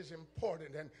 Leviticus is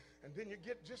important. And then you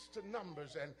get just to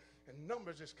Numbers. And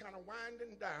Numbers is kind of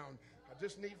winding down. I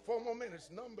just need 4 more minutes.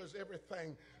 Numbers,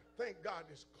 everything, thank God,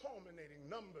 is culminating.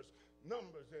 Numbers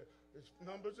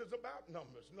is about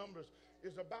numbers. Numbers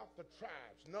is about the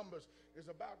tribes. Numbers is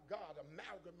about God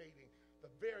amalgamating the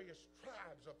various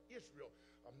tribes of Israel,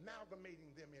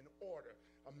 amalgamating them in order,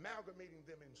 amalgamating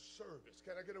them in service.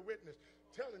 Can I get a witness?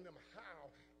 Telling them how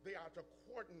they are to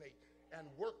coordinate and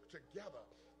work together.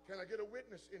 Can I get a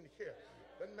witness in here?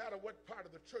 Doesn't matter what part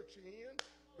of the church you're in,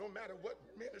 no matter what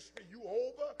ministry you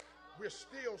over, we're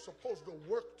still supposed to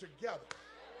work together.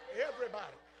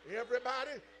 Everybody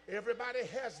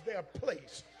has their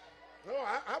place. No,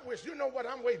 I wish, you know what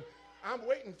I'm waiting? I'm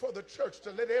waiting for the church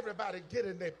to let everybody get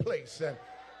in their place.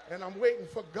 And I'm waiting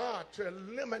for God to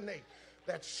eliminate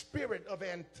that spirit of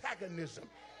antagonism.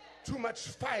 Too much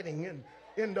fighting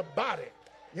in the body,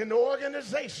 in the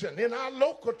organization, in our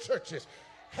local churches,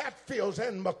 Hatfields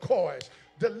and McCoys.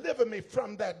 Deliver me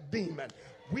from that demon.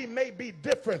 We may be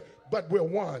different, but we're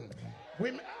one.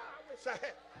 We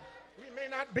may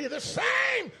not be the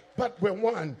same, but we're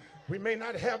one. We may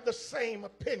not have the same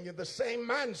opinion, the same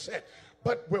mindset,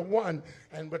 but we're one.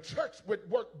 And the church would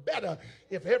work better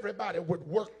if everybody would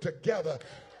work together.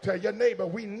 Tell your neighbor,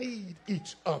 we need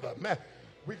each other. Man,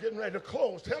 we're getting ready to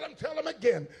close. Tell them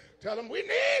again. Tell them we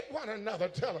need one another.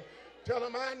 Tell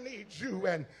them I need you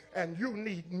and you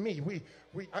need me.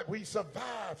 We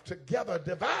survive together.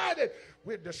 Divided,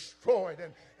 we're destroyed.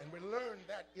 And we learn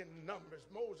that in Numbers.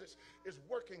 Moses is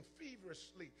working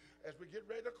feverishly. As we get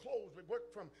ready to close, we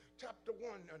work from chapter 1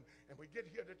 and we get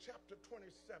here to chapter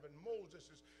 27. Moses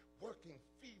is working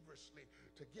feverishly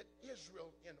to get Israel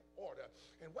in order.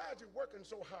 And why is he working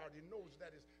so hard? He knows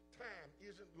that his time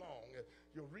isn't long.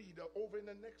 You'll read over in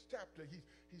the next chapter,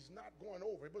 he's not going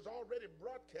over. It was already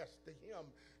broadcast to him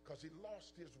because he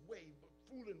lost his way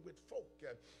fooling with folk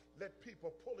and let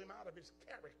people pull him out of his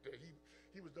character.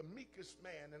 He was the meekest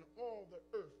man in all the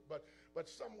earth, but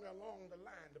somewhere along the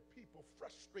line, the people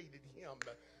frustrated him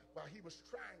while he was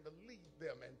trying to lead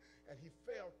them, and he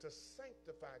failed to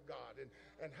sanctify God.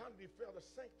 And how did he fail to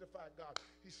sanctify God?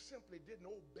 He simply didn't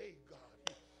obey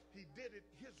God. He did it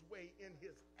his way in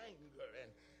his anger,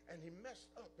 and he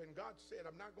messed up. And God said,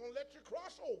 I'm not going to let you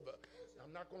cross over.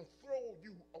 I'm not going to throw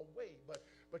you away, but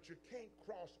you can't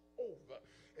cross over.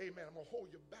 Amen. I'm going to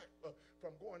hold you back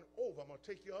from going over. I'm going to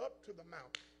take you up to the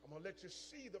mount. I'm going to let you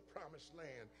see the promised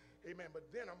land. Amen.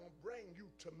 But then I'm going to bring you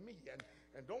to me.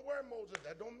 And don't worry, Moses,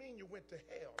 that don't mean you went to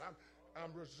hell.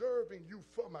 I'm reserving you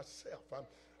for myself.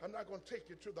 I'm not going to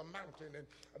take you to the mountain, and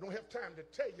I don't have time to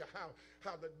tell you how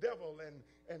the devil and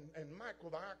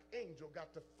Michael, the archangel,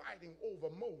 got to fighting over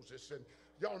Moses. And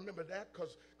y'all remember that?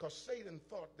 Because Satan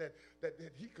thought that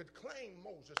he could claim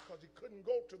Moses because he couldn't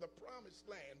go to the promised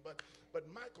land. But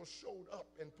Michael showed up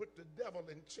and put the devil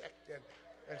in check and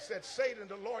said, Satan,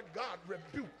 the Lord God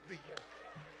rebuked thee. And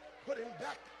put him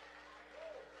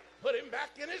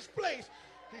back in his place.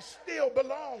 He still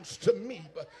belongs to me.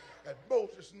 But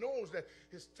Moses knows that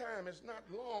his time is not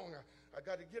long. I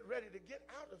got to get ready to get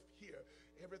out of here.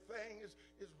 Everything is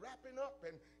wrapping up.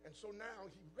 And so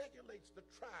now he regulates the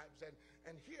tribes.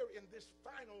 And here in this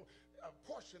final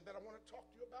portion that I want to talk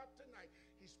to you about tonight,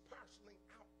 he's parceling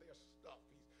out their stuff.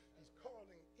 He's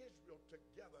calling Israel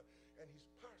together, and he's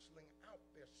parceling out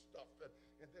their stuff.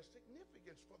 And there's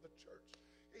significance for the church.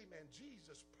 Amen.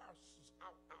 Jesus parcels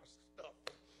out our stuff.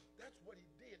 That's what he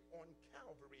did on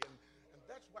Calvary, and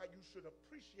that's why you should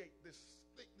appreciate this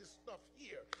stuff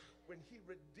here. When he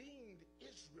redeemed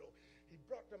Israel, he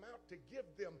brought them out to give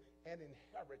them an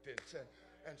inheritance.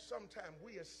 And sometimes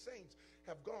we as saints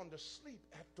have gone to sleep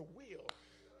at the wheel.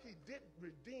 He didn't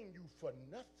redeem you for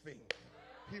nothing.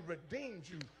 He redeemed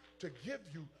you to give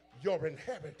you your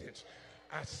inheritance.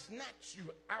 I snatched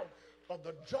you out of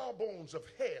the jawbones of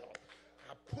hell.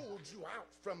 I pulled you out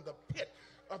from the pit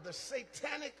of the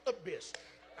satanic abyss.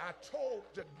 I told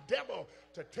the devil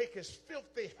to take his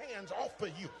filthy hands off of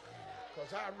you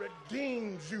because I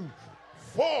redeemed you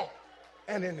for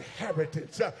an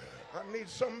inheritance. I need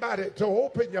somebody to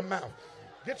open your mouth.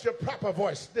 Get your proper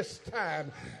voice this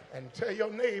time and tell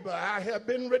your neighbor, I have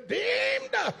been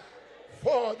redeemed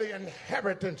for the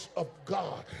inheritance of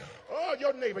God. Oh,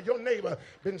 your neighbor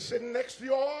been sitting next to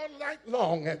you all night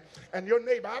long. And your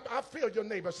neighbor, I feel your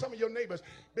neighbor. Some of your neighbors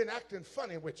been acting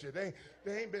funny with you. They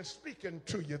ain't been speaking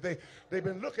to you. They've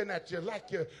been looking at you like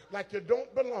you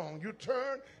don't belong. You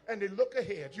turn and they look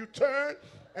ahead. You turn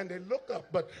and they look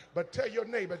up. But tell your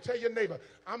neighbor,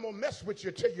 I'm going to mess with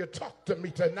you till you talk to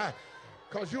me tonight.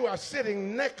 Because you are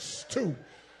sitting next to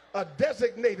a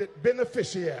designated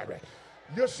beneficiary.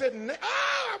 You're sitting there,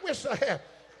 oh,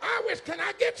 I wish, can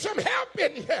I get some help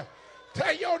in here?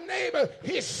 Tell your neighbor,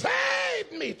 he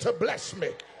saved me to bless me.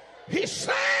 He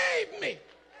saved me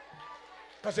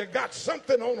because he got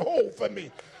something on hold for me.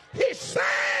 He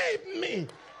saved me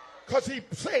because he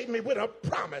saved me with a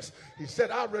promise. He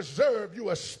said, I'll reserve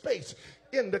you a space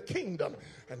in the kingdom,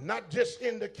 and not just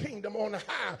in the kingdom on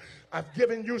high. I've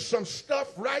given you some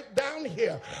stuff right down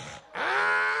here.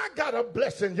 I got a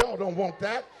blessing. Y'all don't want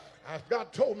that.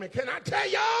 God told me, can I tell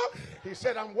y'all? He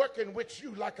said, I'm working with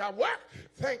you like I work.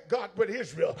 Thank God with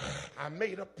Israel. I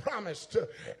made a promise to,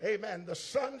 amen, the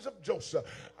sons of Joseph.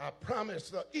 I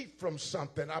promised Ephraim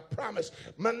something. I promised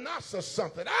Manasseh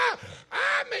something.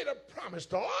 I made a promise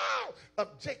to all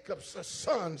of Jacob's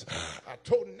sons. I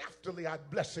told Naphtali I'd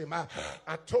bless him. I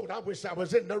wish I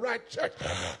was in the right church.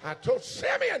 I told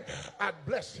Simeon I'd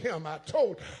bless him. I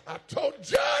told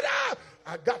Judah,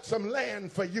 I got some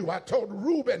land for you. I told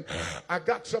Reuben, I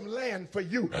got some land for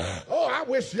you. Oh, I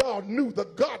wish y'all knew the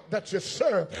God that you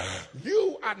serve.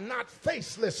 You are not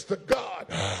faceless to God.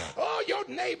 Oh, your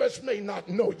neighbors may not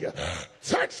know you.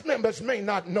 Church members may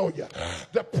not know you.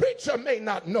 The preacher may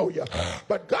not know you.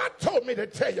 But God told me to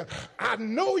tell you, I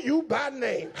know you by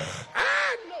name.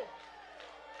 I know.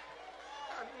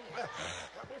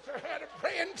 I had a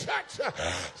praying church.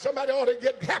 Somebody ought to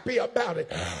get happy about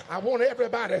it. I want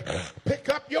everybody pick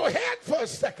up your head for a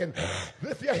second.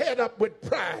 Lift your head up with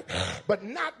pride, but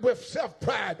not with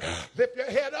self-pride. Lift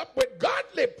your head up with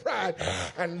godly pride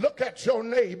and look at your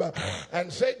neighbor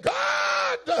and say,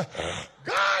 God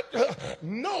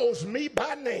knows me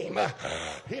by name.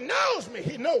 He knows me.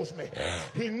 He knows me.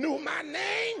 He knew my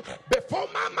name before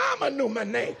my mama knew my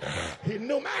name. He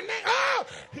knew my name. Oh,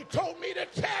 he told me to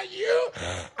tell you,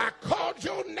 I called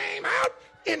your name out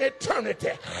in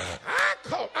eternity.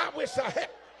 I wish I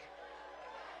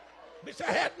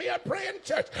had me a praying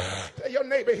church. Tell your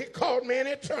neighbor, he called me in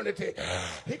eternity.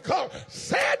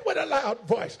 Say it with a loud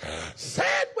voice. Say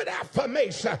it with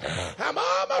affirmation. I'm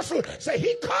almost through. Say,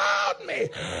 he called me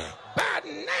by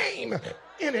name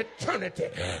in eternity.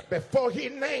 Before he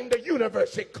named the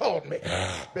universe, he called me.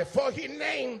 Before he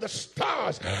named the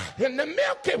stars in the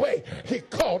Milky Way, he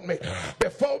called me.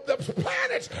 Before the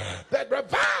planets that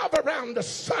revolve around the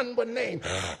sun were named,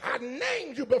 I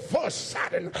named you before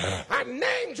Saturn. I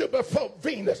named you before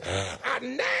Venus. I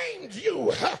named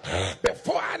you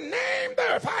before I named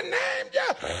the earth. I named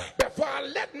you before I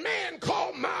let man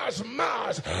call Mars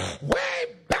Mars.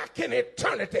 Way back in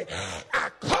eternity, I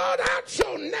called out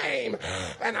your name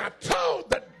and I told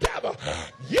the devil,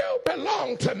 you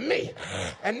belong to me.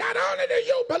 And not only do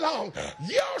you belong,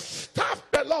 your stuff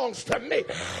belongs to me.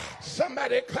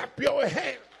 Somebody clap your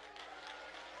hands.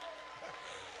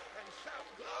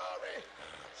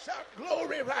 Shout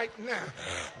glory right now.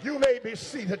 You may be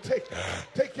seated.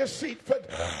 Take your seat for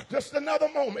just another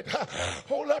moment.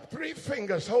 Hold up three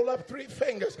fingers. Hold up three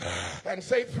fingers and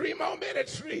say 3 more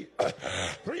minutes. 3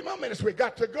 more minutes. We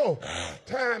got to go.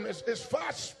 Time is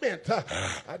far spent.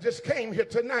 I just came here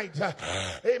tonight,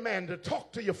 amen, to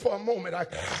talk to you for a moment. I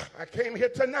came here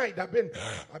tonight. I've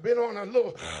been on a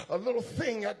little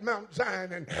thing at Mount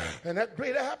Zion and at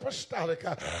Greater Apostolic.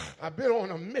 I've been on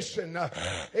a mission.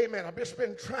 Amen. I've just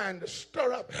been trying to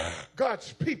stir up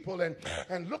God's people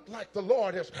and look like the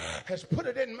Lord has put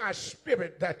it in my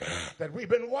spirit that we've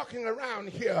been walking around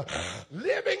here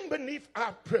living beneath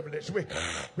our privilege.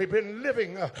 We've been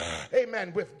living,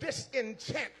 amen, with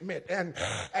disenchantment and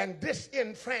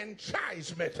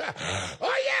disenfranchisement.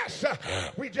 Oh yes,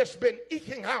 we just been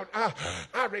eking out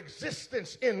our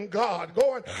existence in God,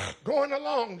 going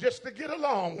along just to get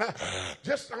along.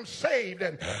 I'm saved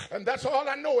and that's all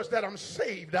I know is that I'm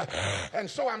saved. And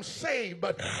so I'm saved,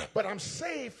 but I'm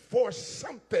saved for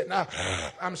something.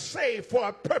 I'm saved for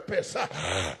a purpose.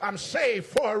 I'm saved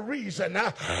for a reason.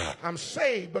 I'm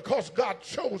saved because God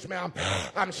chose me.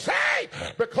 I'm saved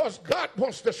because God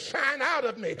wants to shine out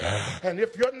of me. And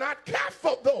if you're not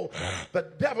careful, though, the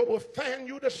devil will fan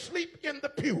you to sleep in the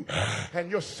pew.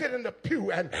 And you'll sit in the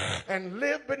pew and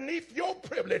live beneath your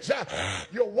privilege.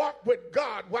 You'll walk with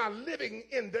God while living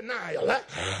in denial.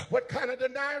 What kind of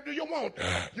denial do you want?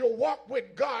 You'll walk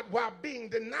with God while being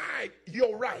denied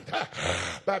your right.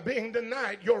 By being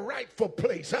denied your rightful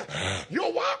place.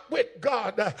 You'll walk with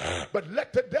God, but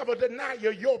let the devil deny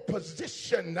you your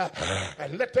position.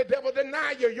 And let the devil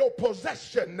deny you your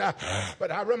possession.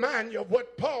 But I remind you of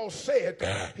what Paul said.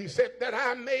 He said that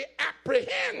I may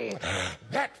apprehend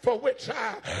that for which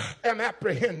I am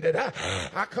apprehended.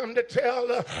 I come to tell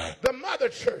the mother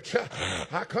church.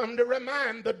 I come to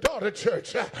remind the daughter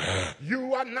church.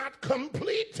 You are not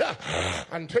complete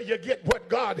until till you get what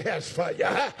God has for you.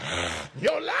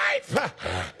 Your life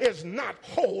is not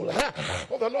whole.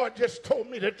 Well, the Lord just told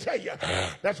me to tell you.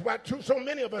 That's why so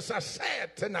many of us are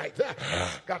sad tonight.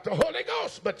 Got the Holy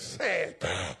Ghost, but sad.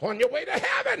 On your way to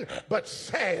heaven, but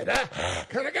sad.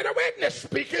 Can I get a witness?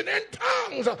 Speaking in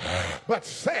tongues, but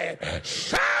sad.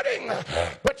 Shouting,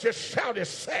 but your shout is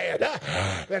sad.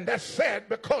 And that's sad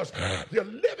because you're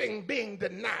living being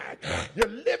denied. You're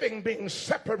living being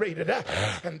separated.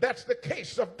 And that's the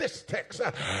case of this text.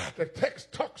 The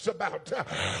text talks about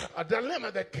a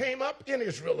dilemma that came up in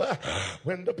Israel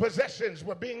when the possessions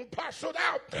were being parceled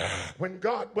out, when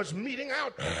God was meting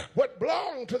out what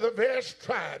belonged to the various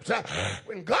tribes,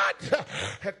 when God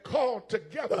had called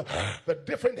together the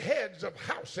different heads of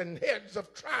house and heads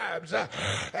of tribes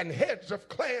and heads of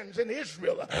clans in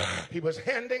Israel. He was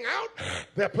handing out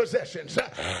their possessions.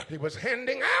 He was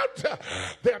handing out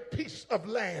their piece of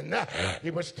land.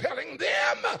 He was telling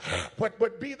them what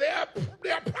would be their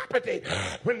property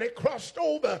when they crossed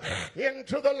over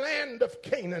into the land of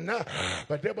Canaan.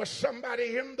 But there was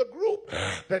somebody in the group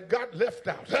that got left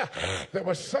out. There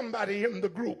was somebody in the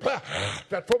group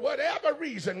that for whatever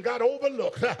reason got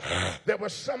overlooked. There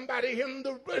was somebody in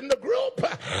the group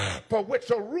for which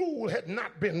a rule had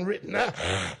not been written.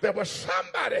 There was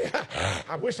somebody,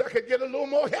 I wish I could get a little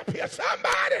more help here,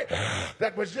 somebody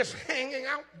that was just hanging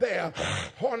out there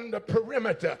on the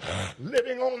perimeter,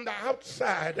 living on the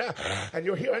outside. And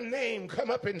you'll hear a name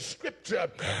come up in Scripture.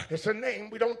 It's a name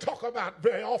we don't talk about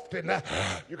very often.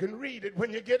 You can read it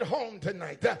when you get home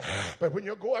tonight. But when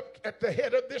you go up at the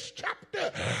head of this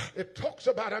chapter, it talks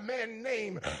about a man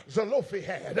named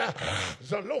Zelophehad.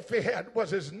 Zelophehad was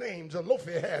his name.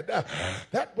 Zelophehad,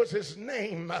 that was his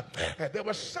name. And there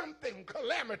was something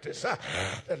calamitous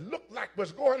that looked like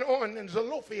was going on in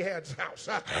Zelophehad's house.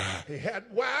 He had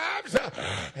wives,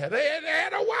 and they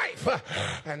had a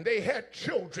wife, and they had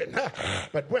children.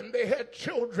 But when they had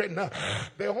children,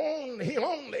 he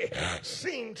only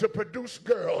seemed to produce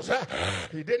girls.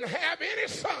 He didn't have any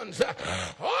sons.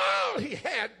 All he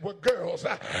had were girls.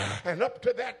 And up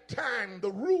to that time,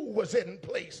 the rule was in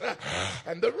place.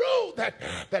 And the rule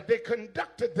that they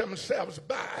conducted themselves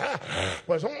by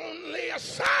was only a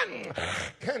son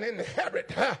can inherit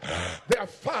their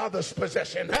father's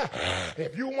possession.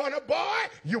 If you want a boy,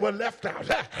 you were left out.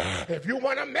 If you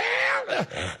want a male,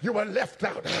 you were left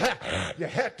out. You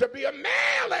had to be a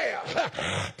male heir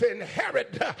to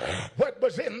inherit what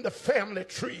was in the family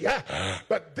tree.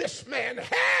 But this man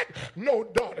had no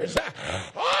daughters.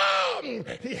 All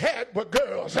he had were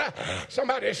girls.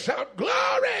 Somebody shout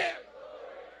glory.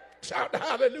 Shout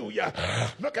hallelujah.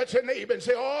 Look at your neighbor and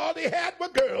say, all they had were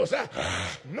girls.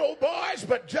 No boys,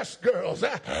 but just girls.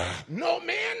 No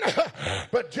men,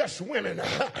 but just women.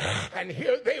 And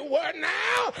here they were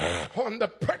now on the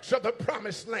perch of the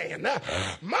promised land.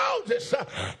 Moses,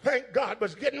 thank God,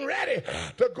 was getting ready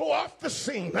to go off the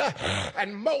scene.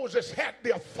 And Moses had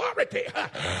the authority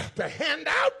to hand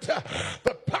out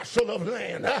the parcel of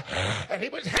land. And he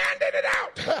was handing it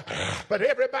out. But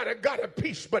everybody got a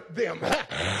piece but them.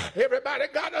 Everybody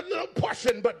got a little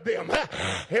portion but them.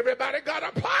 Everybody got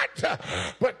a part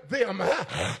but them.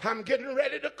 I'm getting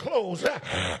ready to close.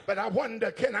 But I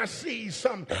wonder, can I see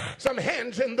some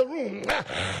hands in the room?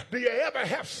 Do you ever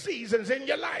have seasons in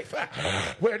your life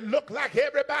where it look like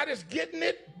everybody's getting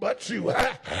it but you?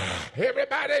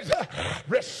 Everybody's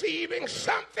receiving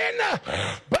something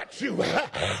but you.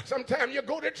 Sometimes you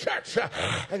go to church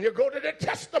and you go to the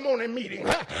testimony meeting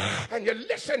and you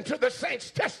listen to the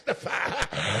saints testify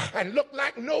and look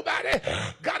like nobody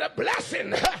got a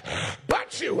blessing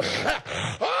but you.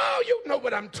 Oh, you know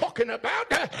what I'm talking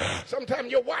about.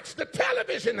 Sometimes you watch the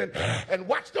television and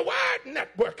watch the Word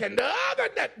Network and the other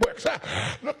networks.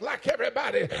 Look like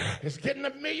everybody is getting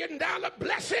 $1 million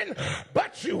blessing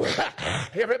but you.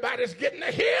 Everybody's getting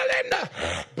a healing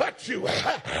but you.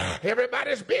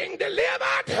 Everybody's being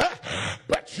delivered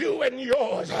but you and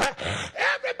yours.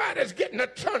 Everybody's getting a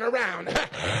turnaround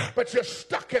but you're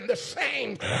stuck in the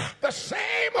same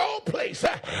old place.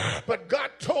 But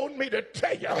God told me to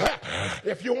tell you,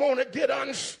 if you want to get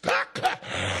unstuck,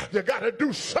 you got to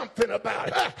do something about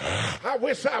it. I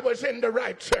wish I was in the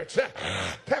right church.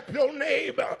 Tap your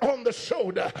neighbor on the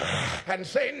shoulder and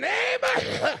say,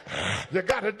 neighbor, you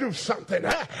got to do something.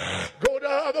 Go the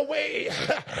other way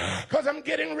because I'm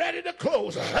getting ready to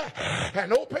close.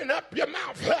 And open up your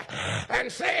mouth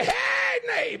and say, hey,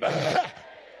 neighbor,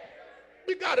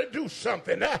 You got to do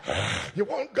something. You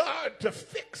want God to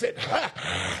fix it.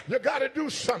 You got to do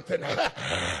something.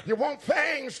 You want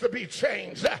things to be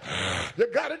changed. You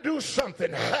got to do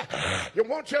something. You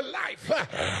want your life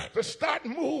to start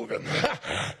moving.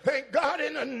 Thank God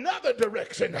in another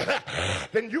direction.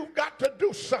 Then you've got to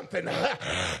do something.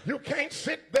 You can't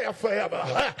sit there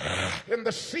forever in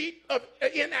the seat of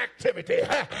inactivity.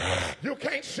 You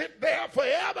can't sit there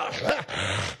forever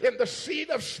in the seat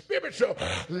of spiritual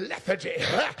lethargy.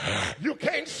 You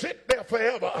can't sit there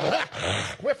forever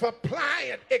with a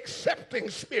pliant, accepting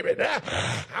spirit.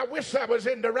 I wish I was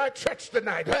in the right church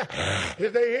tonight.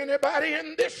 Is there anybody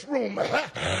in this room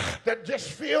that just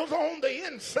feels on the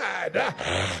inside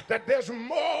that there's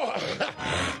more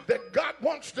that God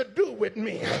wants to do with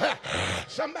me?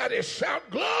 Somebody shout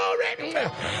glory.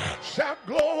 Shout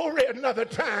glory another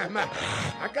time.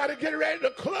 I got to get ready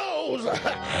to close,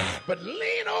 but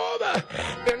lean over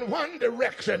in one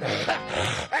direction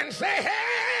and say,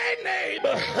 hey,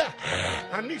 neighbor,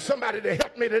 I need somebody to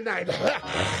help me tonight.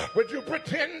 Would you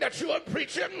pretend that you are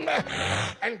preaching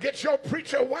and get your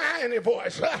preacher whiny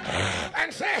voice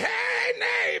and say, hey,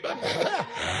 neighbor,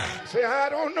 say, I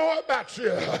don't know about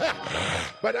you,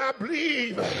 but I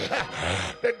believe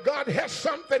that God has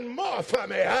something more for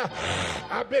me.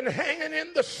 I've been hanging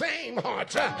in the same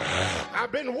heart.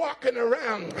 I've been walking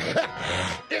around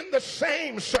in the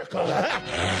same circle.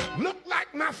 Look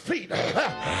like my feet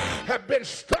have been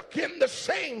stuck in the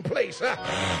same place.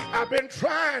 I've been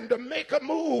trying to make a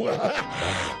move,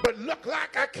 but look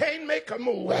like I can't make a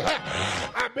move.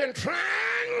 I've been trying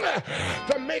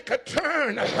to make a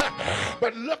turn,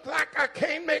 but look like I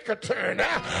can't make a turn.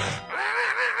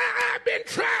 I've been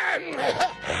trying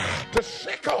to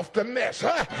shake off the mess.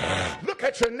 Look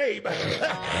at your neighbor.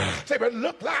 Say, but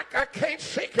look like I can't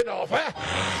shake it off.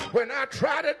 When I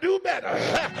try to do better,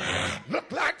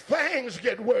 look like things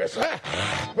get worse.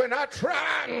 When I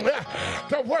try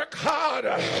to work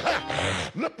harder,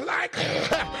 look like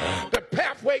the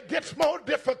pathway gets more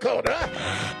difficult.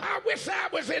 I wish I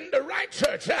was in the right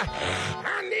church.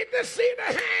 I need to see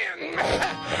the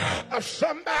hand of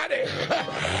somebody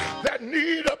that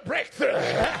need a breakthrough.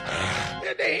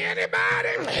 Is there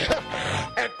anybody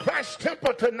at Christ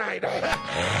Temple tonight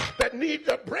that needs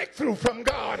a breakthrough from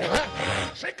God?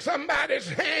 Shake somebody's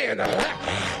hand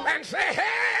and say,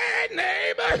 hey,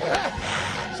 neighbor.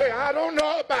 Say, I don't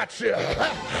know about you,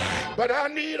 but I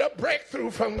need a breakthrough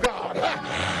from God.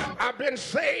 I've been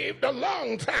saved a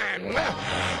long time.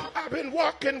 I've been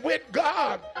walking with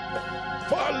God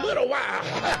for a little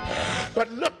while,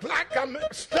 but look like I'm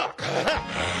stuck.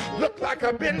 Look like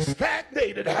I've been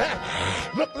stagnated.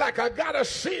 Look like I got a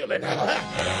ceiling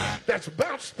that's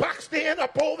boxed in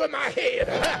up over my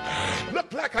head.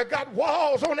 Look like I got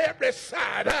walls on every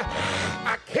side.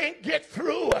 I can't get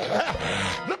through.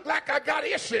 Look like I got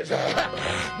issues.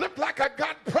 Look like I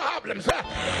got problems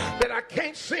that I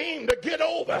can't seem to get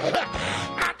over.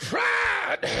 I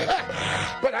tried,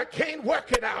 but I can't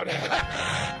work it out.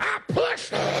 I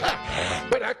pushed,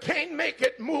 but I can't make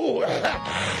it move.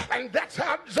 And that's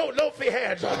how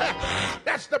Zelophehad,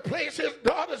 that's the place his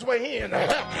daughters were in.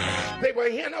 They were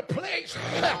in a place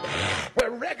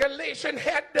where regulation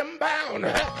had them bound.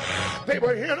 They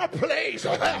were in a place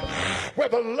where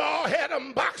the law had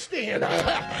them boxed in.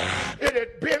 It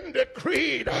had been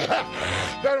decreed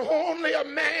that only a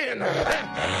man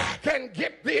can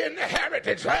get the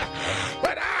inheritance.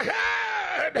 But I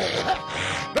heard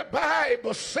the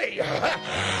Bible say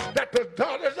that the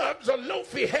daughters of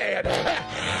Zelophehad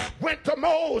went to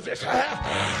Moses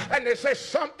and they said,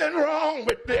 something wrong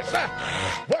with this.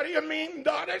 What do you mean,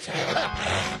 daughters?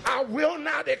 I will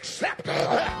not accept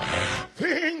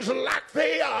things like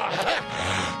they are.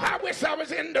 I wish I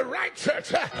was in the right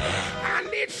church. I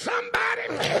need somebody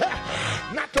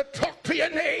not to talk to your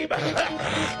neighbor,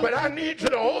 but I need you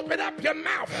to open up your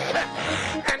mouth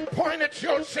and point at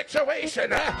your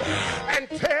situation and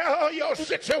tell your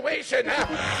situation,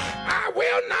 I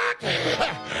will not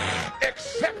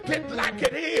accept it like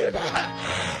it is.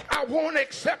 I won't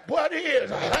accept what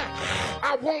is.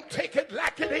 I won't take it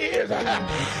like it is.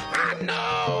 I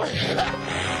know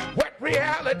what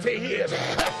reality is,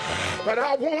 but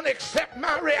I won't accept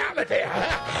my reality.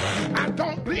 I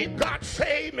don't believe God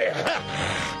saved me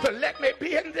to let me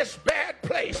be in this bad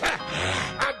place.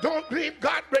 I don't believe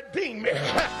God redeemed me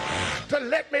to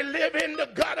let me live in the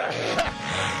gutter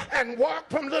and walk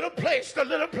from little place to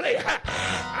little place.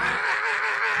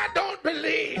 I don't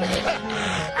believe.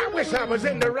 I wish I was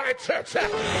in the right church.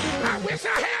 I wish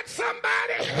I had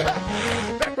somebody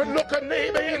that would look a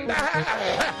neighbor in the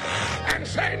eye and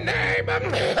say, neighbor,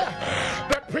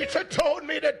 the preacher told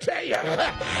me to tell you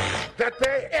that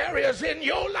there are areas in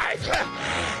your life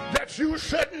that you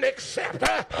shouldn't accept.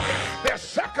 There's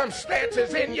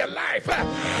circumstances in your life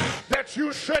that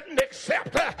you shouldn't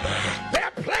accept. There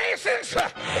are places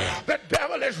the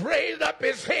devil has raised up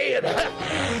his head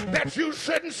that you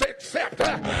shouldn't accept.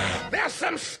 There's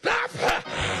some stuff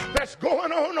that's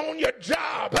going on your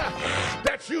job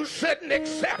that you shouldn't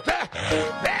accept.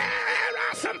 There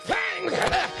are some things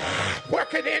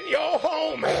working in your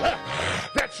home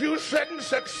that you shouldn't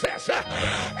success.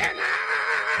 And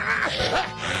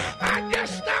I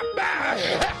just stopped by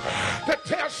to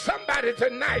tell somebody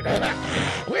tonight,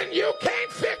 when you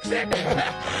can't fix it,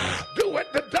 do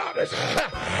what the daughters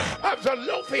of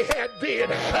Zelophehad did.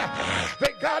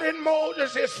 They got in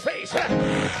Moses' face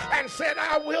and said,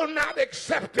 I will not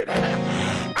accept it.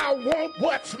 I want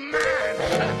what's mine.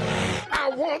 I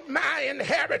want my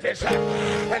inheritance.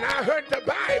 And I heard the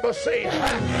Bible say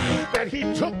that he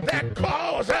took that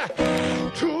cause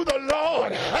to the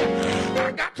Lord.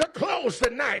 I got to close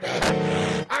tonight.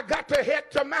 I got to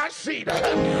head to my seat.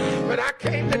 But I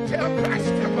came to tell Christ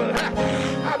Temple,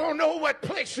 I don't know what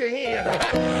place you're in,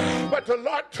 but the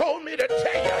Lord told me to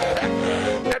tell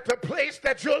you that the place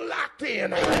that you're locked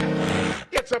in,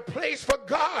 it's a place for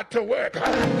God to work.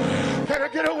 Can I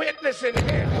get a witness in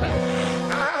here?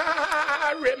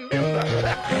 I remember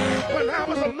when I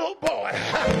was a little boy,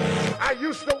 I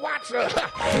used to watch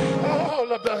all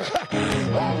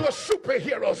the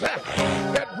superheroes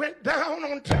that went down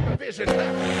on television.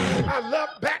 I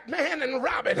loved Batman and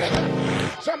Robin.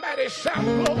 Somebody shout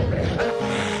glory.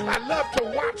 I love to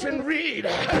watch and read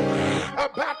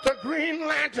about the Green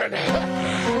Lantern.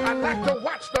 I like to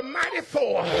watch the Mighty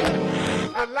Thor.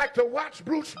 I like to watch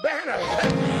Bruce Banner,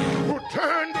 who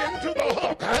turned into the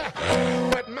Hulk.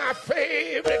 But my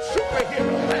favorite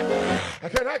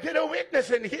superhero, can I get a witness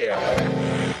in here?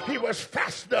 He was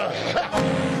faster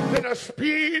than a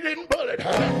speeding bullet.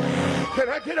 Can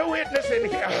I get a witness in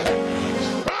here?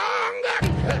 Stronger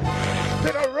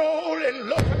than a rolling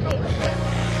locomotive.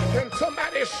 Can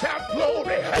somebody shout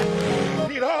glory?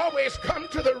 He'd always come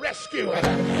to the rescue.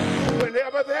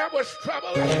 Whenever there was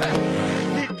trouble,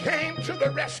 he came to the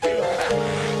rescue.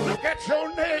 Look at your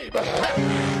neighbor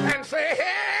and say,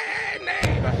 hey,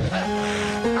 neighbor,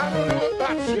 I don't know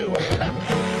about you,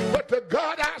 but the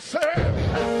God I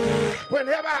serve,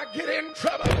 whenever I get in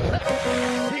trouble,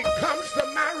 he comes to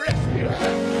my rescue.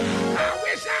 I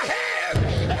wish I had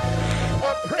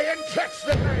a praying church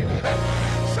tonight.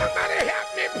 Somebody help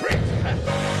me preach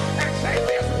and say,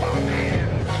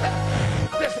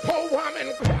 this poor woman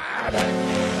cried,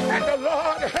 and the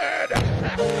Lord heard.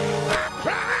 I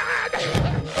cried.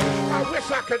 I wish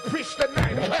I could preach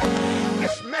tonight.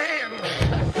 This man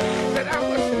that I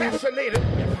was fascinated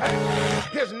with,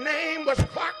 his name was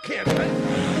Clark Kent.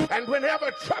 And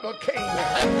whenever trouble came,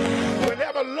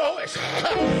 whenever Lois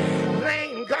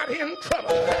Lane got in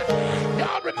trouble,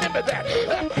 y'all remember that?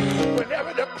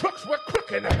 Whenever the crooks were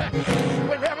crooking,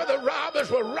 whenever the robbers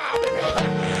were robbing,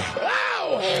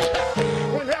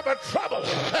 whenever trouble,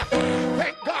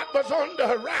 thank God, was on the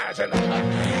horizon,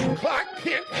 Clark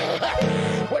Kent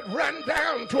would run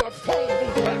down to a phone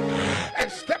booth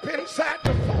and step inside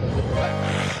the phone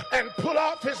booth and pull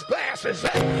off his glasses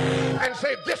and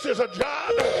say, this is a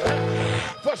job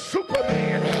for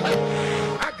Superman.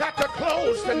 I got to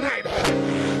close tonight.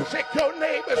 Shake your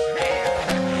neighbor's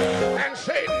hand and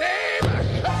say, neighbor,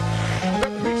 the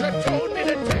preacher told me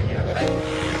to tell you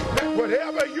that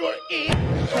whatever you're in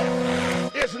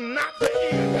is not the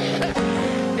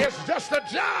end. It's just a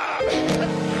job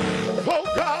for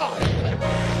God.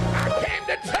 I came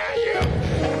to tell you,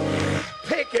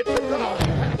 take it to God.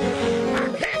 I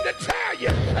came to tell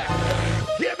you,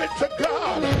 give it to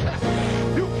God.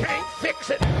 You can't fix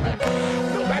it.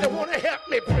 Nobody want to help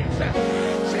me, preacher.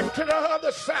 Sit to the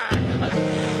other side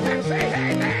and say,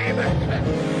 hey, neighbor,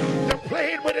 you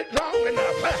played with it long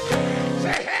enough.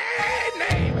 Say, hey,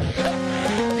 neighbor,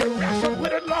 you wrestled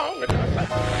with it long enough.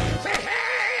 Say,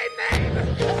 hey, neighbor,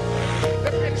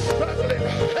 you've been struggling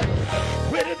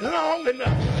with it long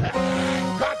enough.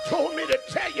 God told me to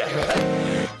tell you,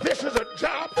 this is a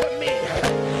job for me.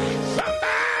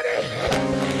 Somebody,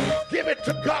 give it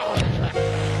to God.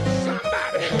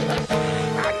 Somebody,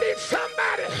 I need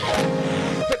somebody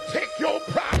to take your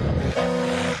problem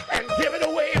and give it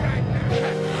away right now.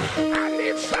 I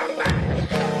need somebody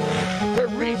to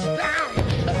reach down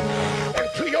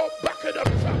into your bucket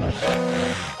of trouble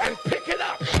and pick it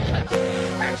up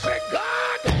and say,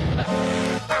 God,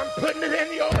 I'm putting it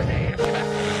in your hand.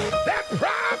 That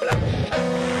problem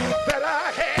that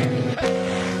I had,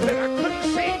 that I couldn't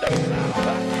seem to solve,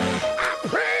 I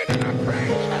prayed and I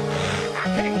prayed.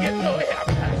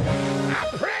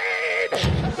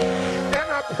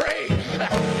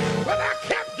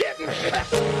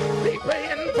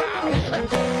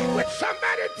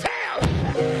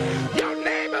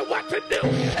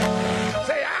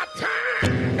 Say, I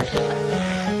turned.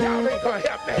 Y'all ain't gonna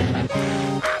help me.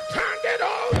 I turned it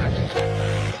over.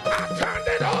 I turned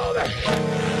it over.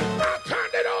 I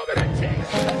turned it over to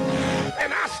Jesus. And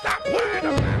I stopped worrying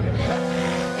about it.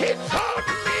 He told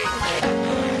me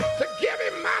to give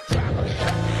him my trouble.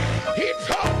 He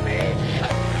told me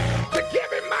to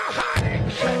give him my heartache.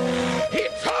 He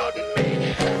told me,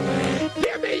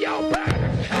 give me your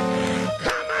burden.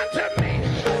 Come unto me,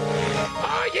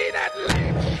 all ye that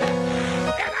labor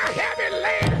and are heavy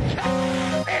laden,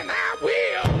 and I'll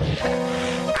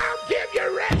give you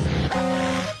rest.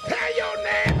 Tell your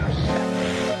neighbor,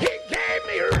 he gave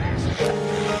me rest.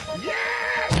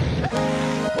 Yes,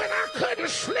 when I couldn't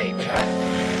sleep,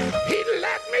 he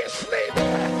let me sleep.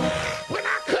 When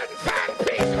I couldn't find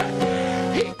peace,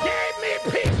 he gave me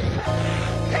peace.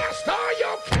 Cast all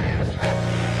your cares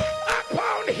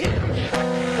upon him.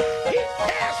 He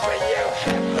cares for you.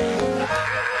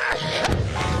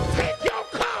 Take your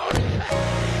cause.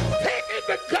 Take it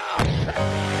to God.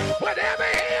 Whatever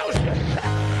ails you,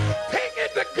 take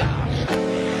it to God.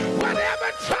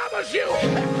 Whatever troubles you,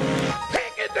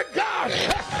 take it to God.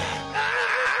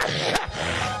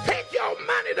 Take your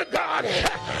money to God.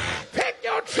 Take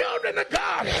your children to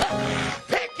God.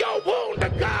 Take your wound to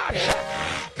God.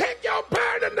 Take your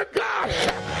burden to God.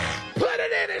 Put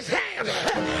it in his hands.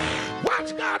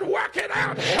 Watch God work it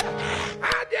out.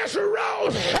 I just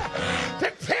rose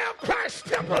to tell Christ's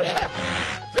temple,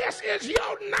 this is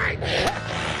your night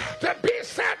to be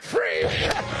set free.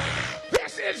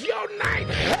 This is your night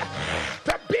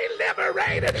to be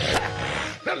liberated.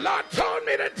 The Lord told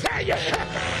me to tell you,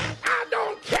 I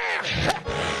don't care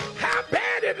how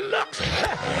bad it looks.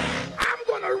 I'm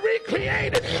going to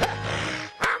recreate it.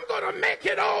 I'm going to make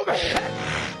it over.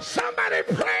 Somebody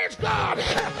praise God.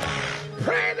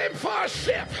 Pray them for a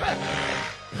shift.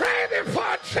 Pray them for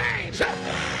a change.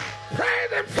 Pray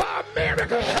them for a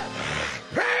miracle.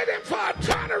 Pray them for a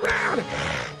turnaround.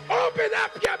 Open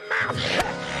up your mouth.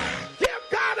 Give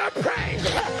God a praise.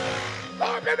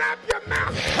 Open up your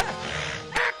mouth.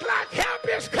 Act like help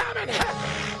is coming.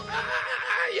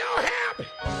 Your help.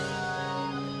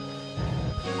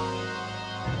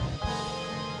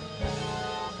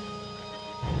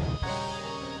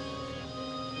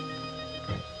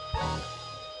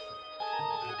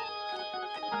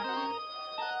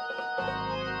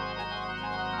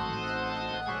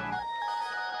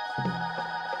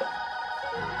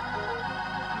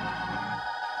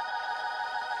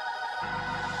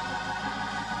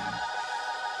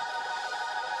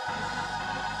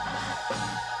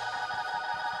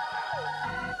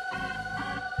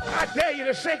 I dare you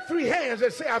to shake 3 hands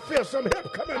and say, I feel some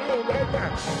help coming on right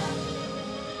now.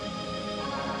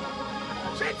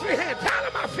 Shake 3 hands. Tell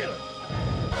them I feel it.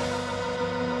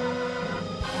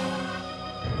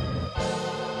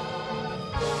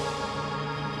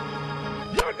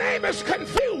 Your neighbor's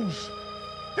confused.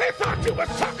 They thought you was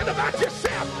talking about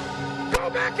yourself. Go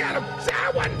back at them. Say,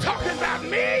 I wasn't talking about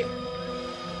me.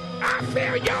 I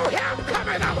feel your help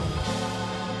coming on.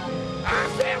 I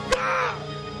feel God.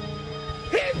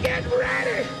 He's getting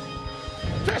ready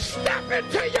to step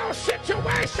into your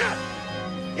situation.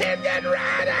 He's getting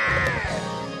ready.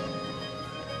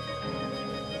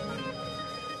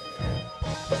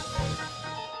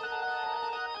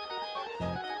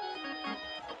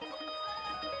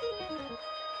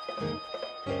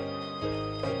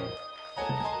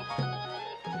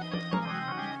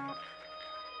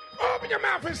 Open your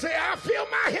mouth and say, I feel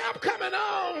my help coming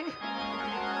on.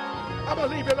 I'm going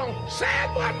to leave it alone. Say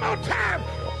it one more time.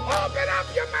 Open up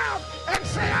your mouth and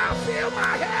say, I feel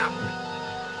my help.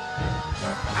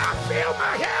 I feel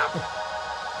my help.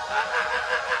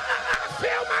 I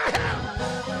feel my help.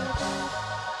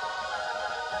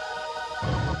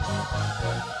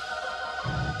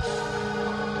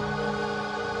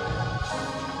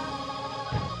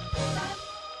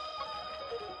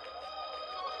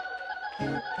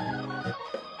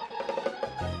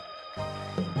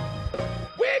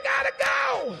 We gotta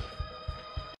go.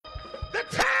 The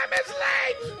time is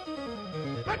late.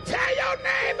 But tell your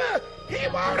neighbor he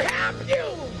won't help you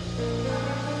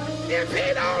if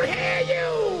he don't hear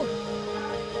you.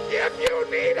 If you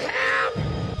need help,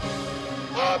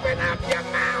 open up your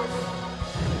mouth.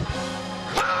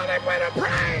 Call him with a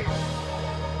praise.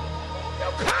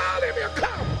 You call him, he'll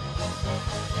come.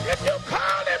 If you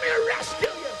call him, he'll rescue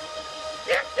you.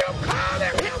 If you call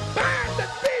him, he'll bind the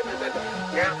demons.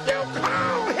 If you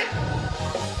call him.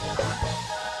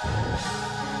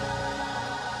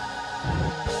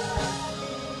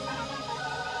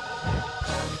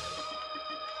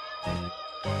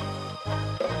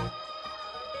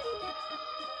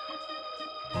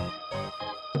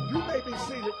 You may be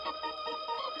seated.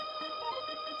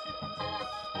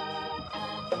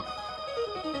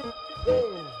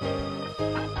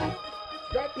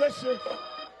 bless you.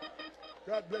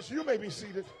 God bless you. You may be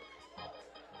seated.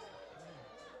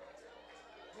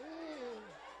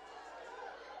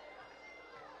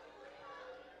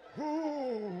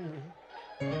 Ooh.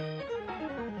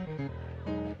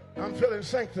 I'm feeling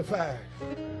sanctified.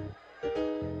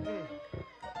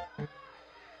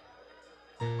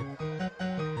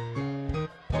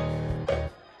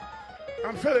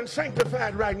 I'm feeling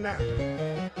sanctified right now.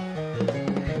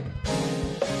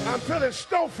 I'm feeling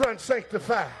storefront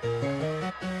sanctified.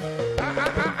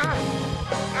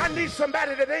 I need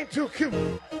somebody that ain't too cute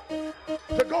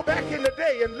to go back in the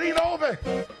day and lean over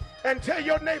and tell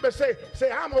your neighbor, say,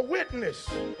 I'm a witness.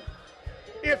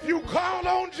 If you call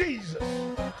on Jesus,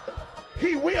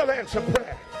 he will answer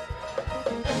prayer.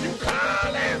 If you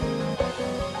call him,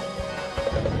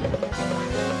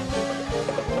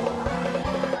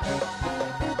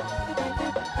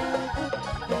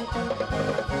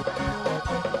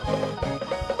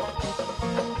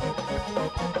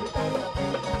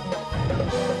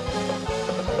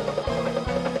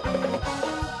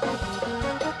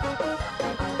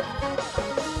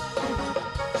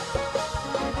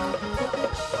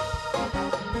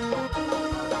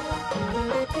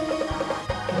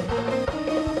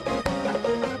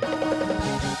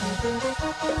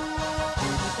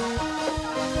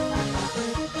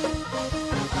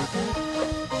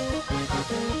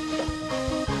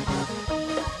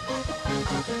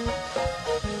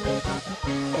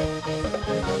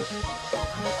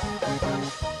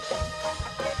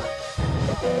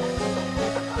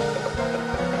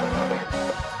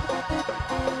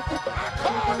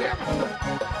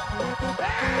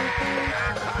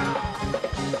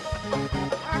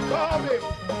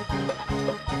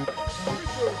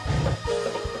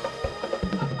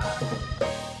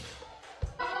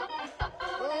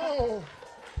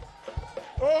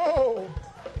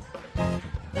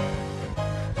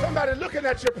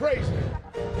 that you're praising.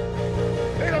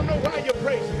 They don't know why you're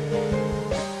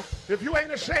praising. If you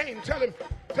ain't ashamed, tell him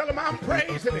I'm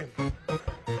praising him.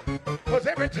 Because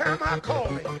every time I call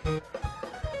him,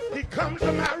 he comes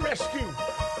to my rescue.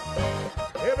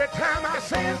 Every time I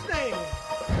say his name,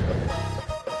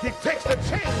 he takes the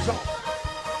chains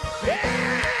off.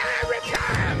 Every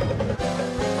time.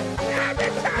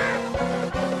 Every time.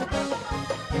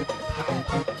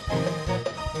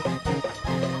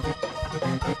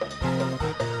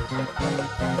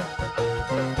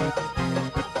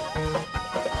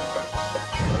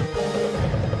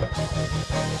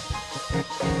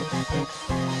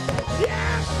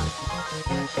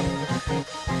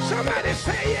 Somebody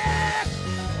say yes.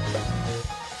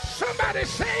 Somebody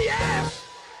say yes.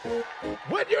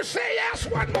 Would you say yes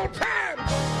one more time?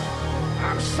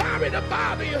 I'm sorry to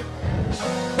bother you,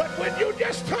 but would you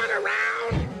just turn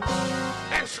around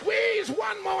and squeeze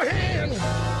one more hand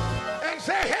and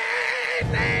say, hey,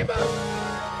 neighbor,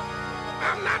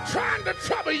 I'm not trying to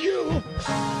trouble you,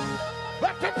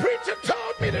 but the preacher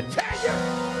told me to tell you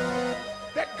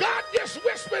that God just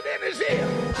whispered in his ear.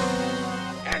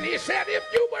 And he said, if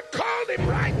you would call him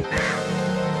right now,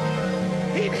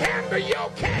 he'd handle your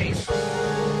case.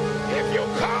 If you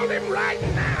called him right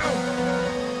now,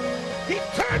 he'd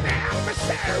turn the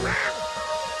atmosphere around.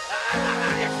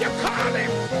 If you call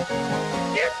him,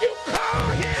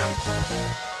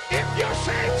 if you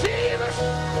say Jesus,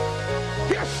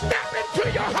 he'll step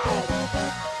into your home.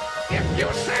 If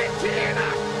you say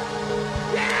Jesus,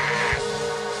 yes,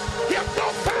 he'll go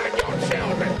find your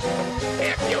children.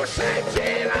 If you say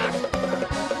Jesus,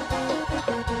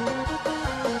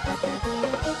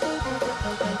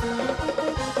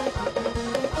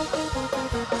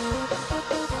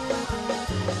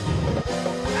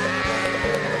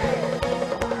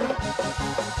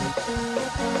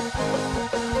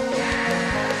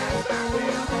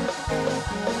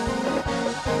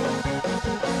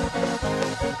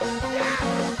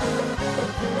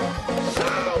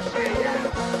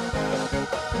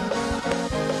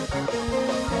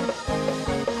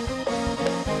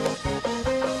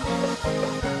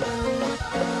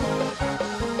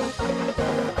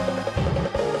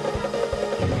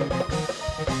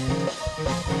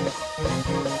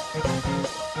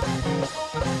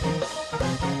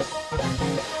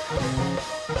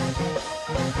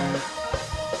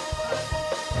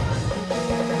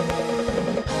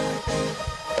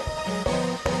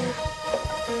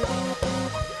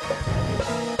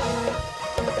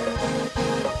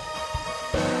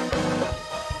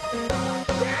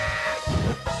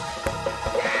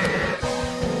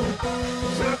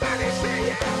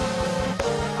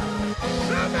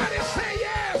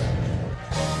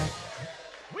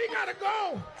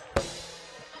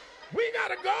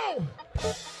 go.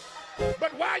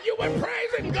 But while you were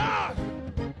praising God,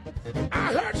 I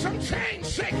I heard some chains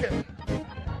shaking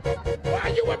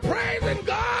while you were praising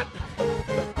God.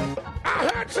 I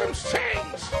heard some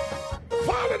chains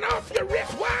falling off your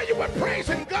wrist while you were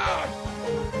praising God.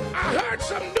 I heard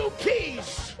some new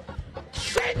keys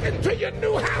shaking to your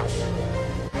new house,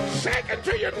 shaking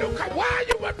to your new car while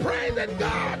you were praising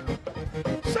God.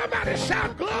 Somebody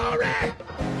shout glory.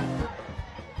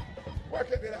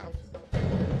 Working it out.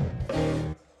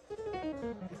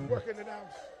 Working it out.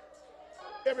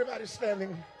 Everybody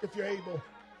standing if you're able.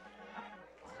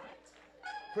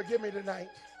 Forgive me tonight.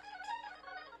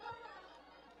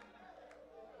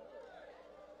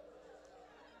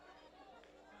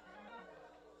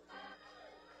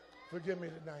 Forgive me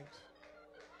tonight.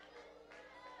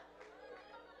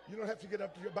 You don't have to get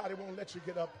up. Your body won't let you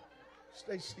get up.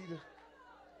 Stay seated.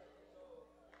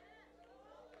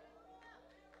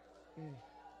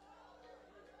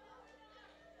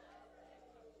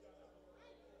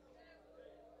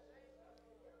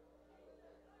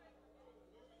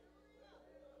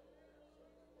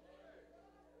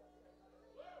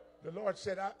 The Lord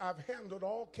said, I've handled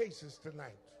all cases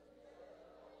tonight.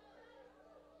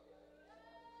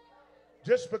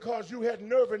 Just because you had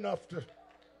nerve enough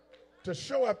to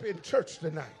show up in church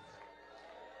tonight.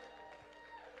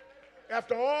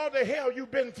 After all the hell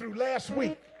you've been through last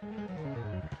week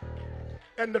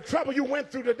and the trouble you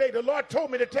went through today, the Lord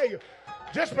told me to tell you,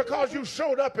 just because you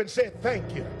showed up and said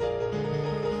thank you.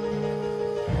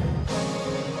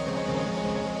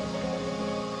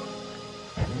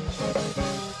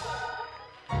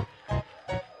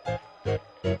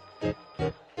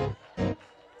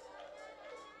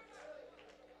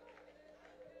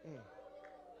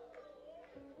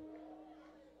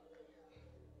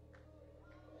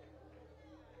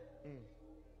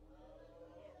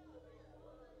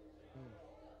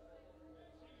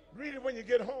 Read it when you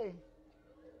get home.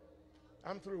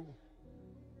 I'm through.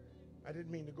 I didn't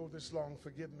mean to go this long.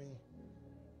 Forgive me.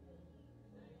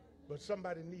 But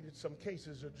somebody needed some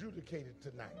cases adjudicated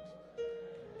tonight.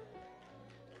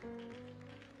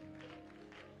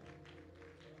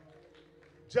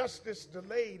 Justice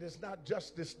delayed is not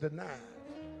justice denied.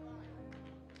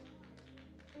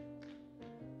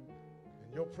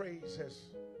 And your praise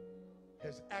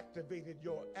has activated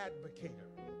your advocator.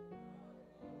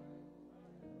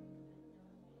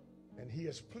 And he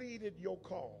has pleaded your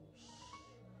cause.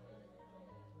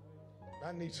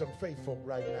 I need some faith folk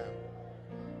right now.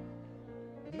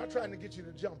 I'm not trying to get you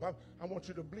to jump. I want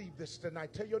you to believe this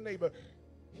tonight. Tell your neighbor,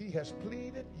 he has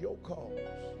pleaded your cause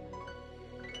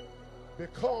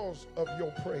because of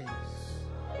your praise.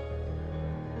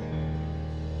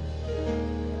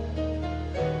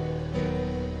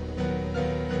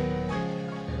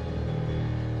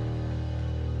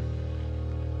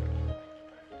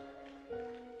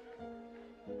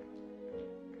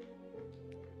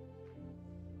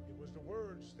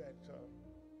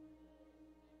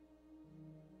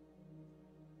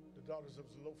 Daughters of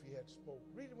Zelophehad spoke.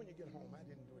 Read it when you get home. I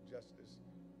didn't do it justice.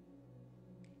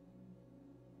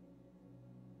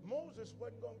 Moses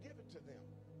wasn't going to give it to them.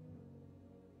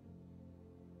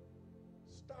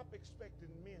 Stop expecting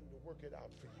men to work it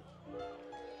out for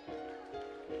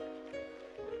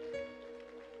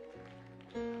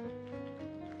you.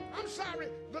 I'm sorry.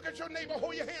 Look at your neighbor.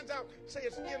 Hold your hands out. Say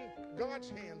it's in God's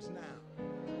hands now.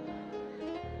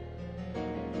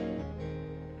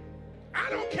 I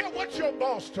don't care what your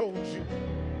boss told you.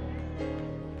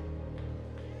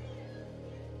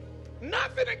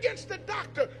 Nothing against the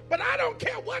doctor, but I don't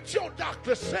care what your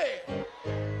doctor said.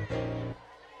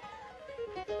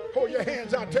 Hold your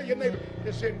hands out. Tell your neighbor,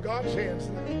 it's in God's hands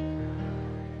now.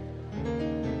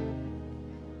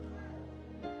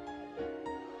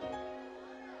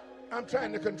 I'm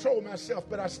trying to control myself,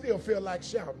 but I still feel like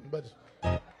shouting. But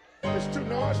it's too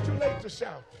late to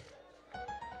shout.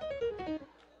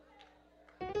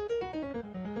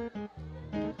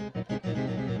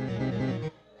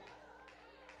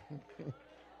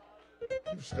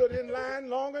 You stood in line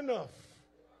long enough.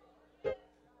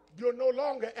 You're no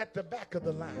longer at the back of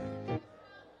the line.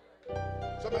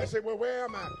 Somebody say, well, where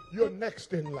am I? You're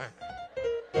next in line.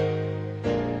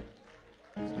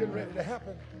 It's getting ready to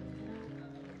happen.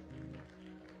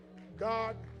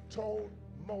 God told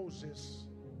Moses,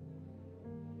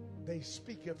 they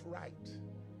speaketh right.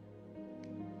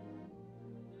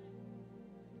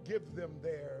 Give them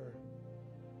their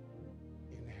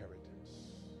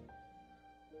inheritance.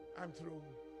 I'm through.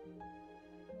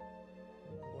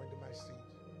 I'm going to my seat.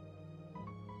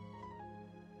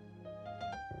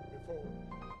 Before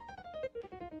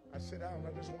I sit down,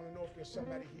 I just want to know if there's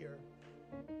somebody here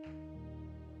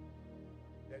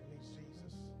that needs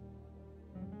Jesus.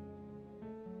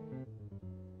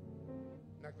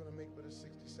 Not going to make but a the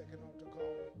 60-second altar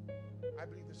call. I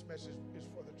believe this message is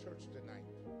for the church tonight.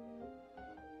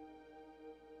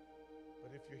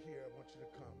 But if you're here, I want you to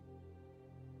come.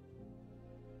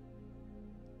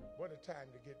 What a time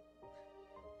to get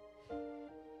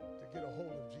a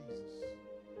hold of Jesus.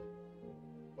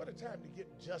 What a time to get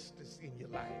justice in your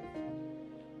life.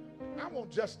 I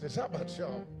want justice. How about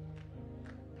y'all?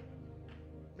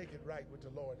 Make it right with the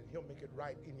Lord, and he'll make it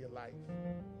right in your life.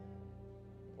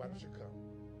 Why don't you come?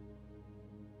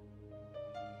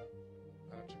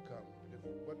 Why don't you come?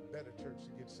 What better church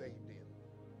to get saved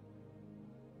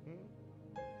in?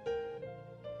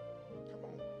 Come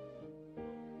on.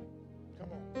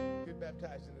 Come on. Get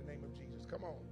baptized in the name of Jesus. Come on.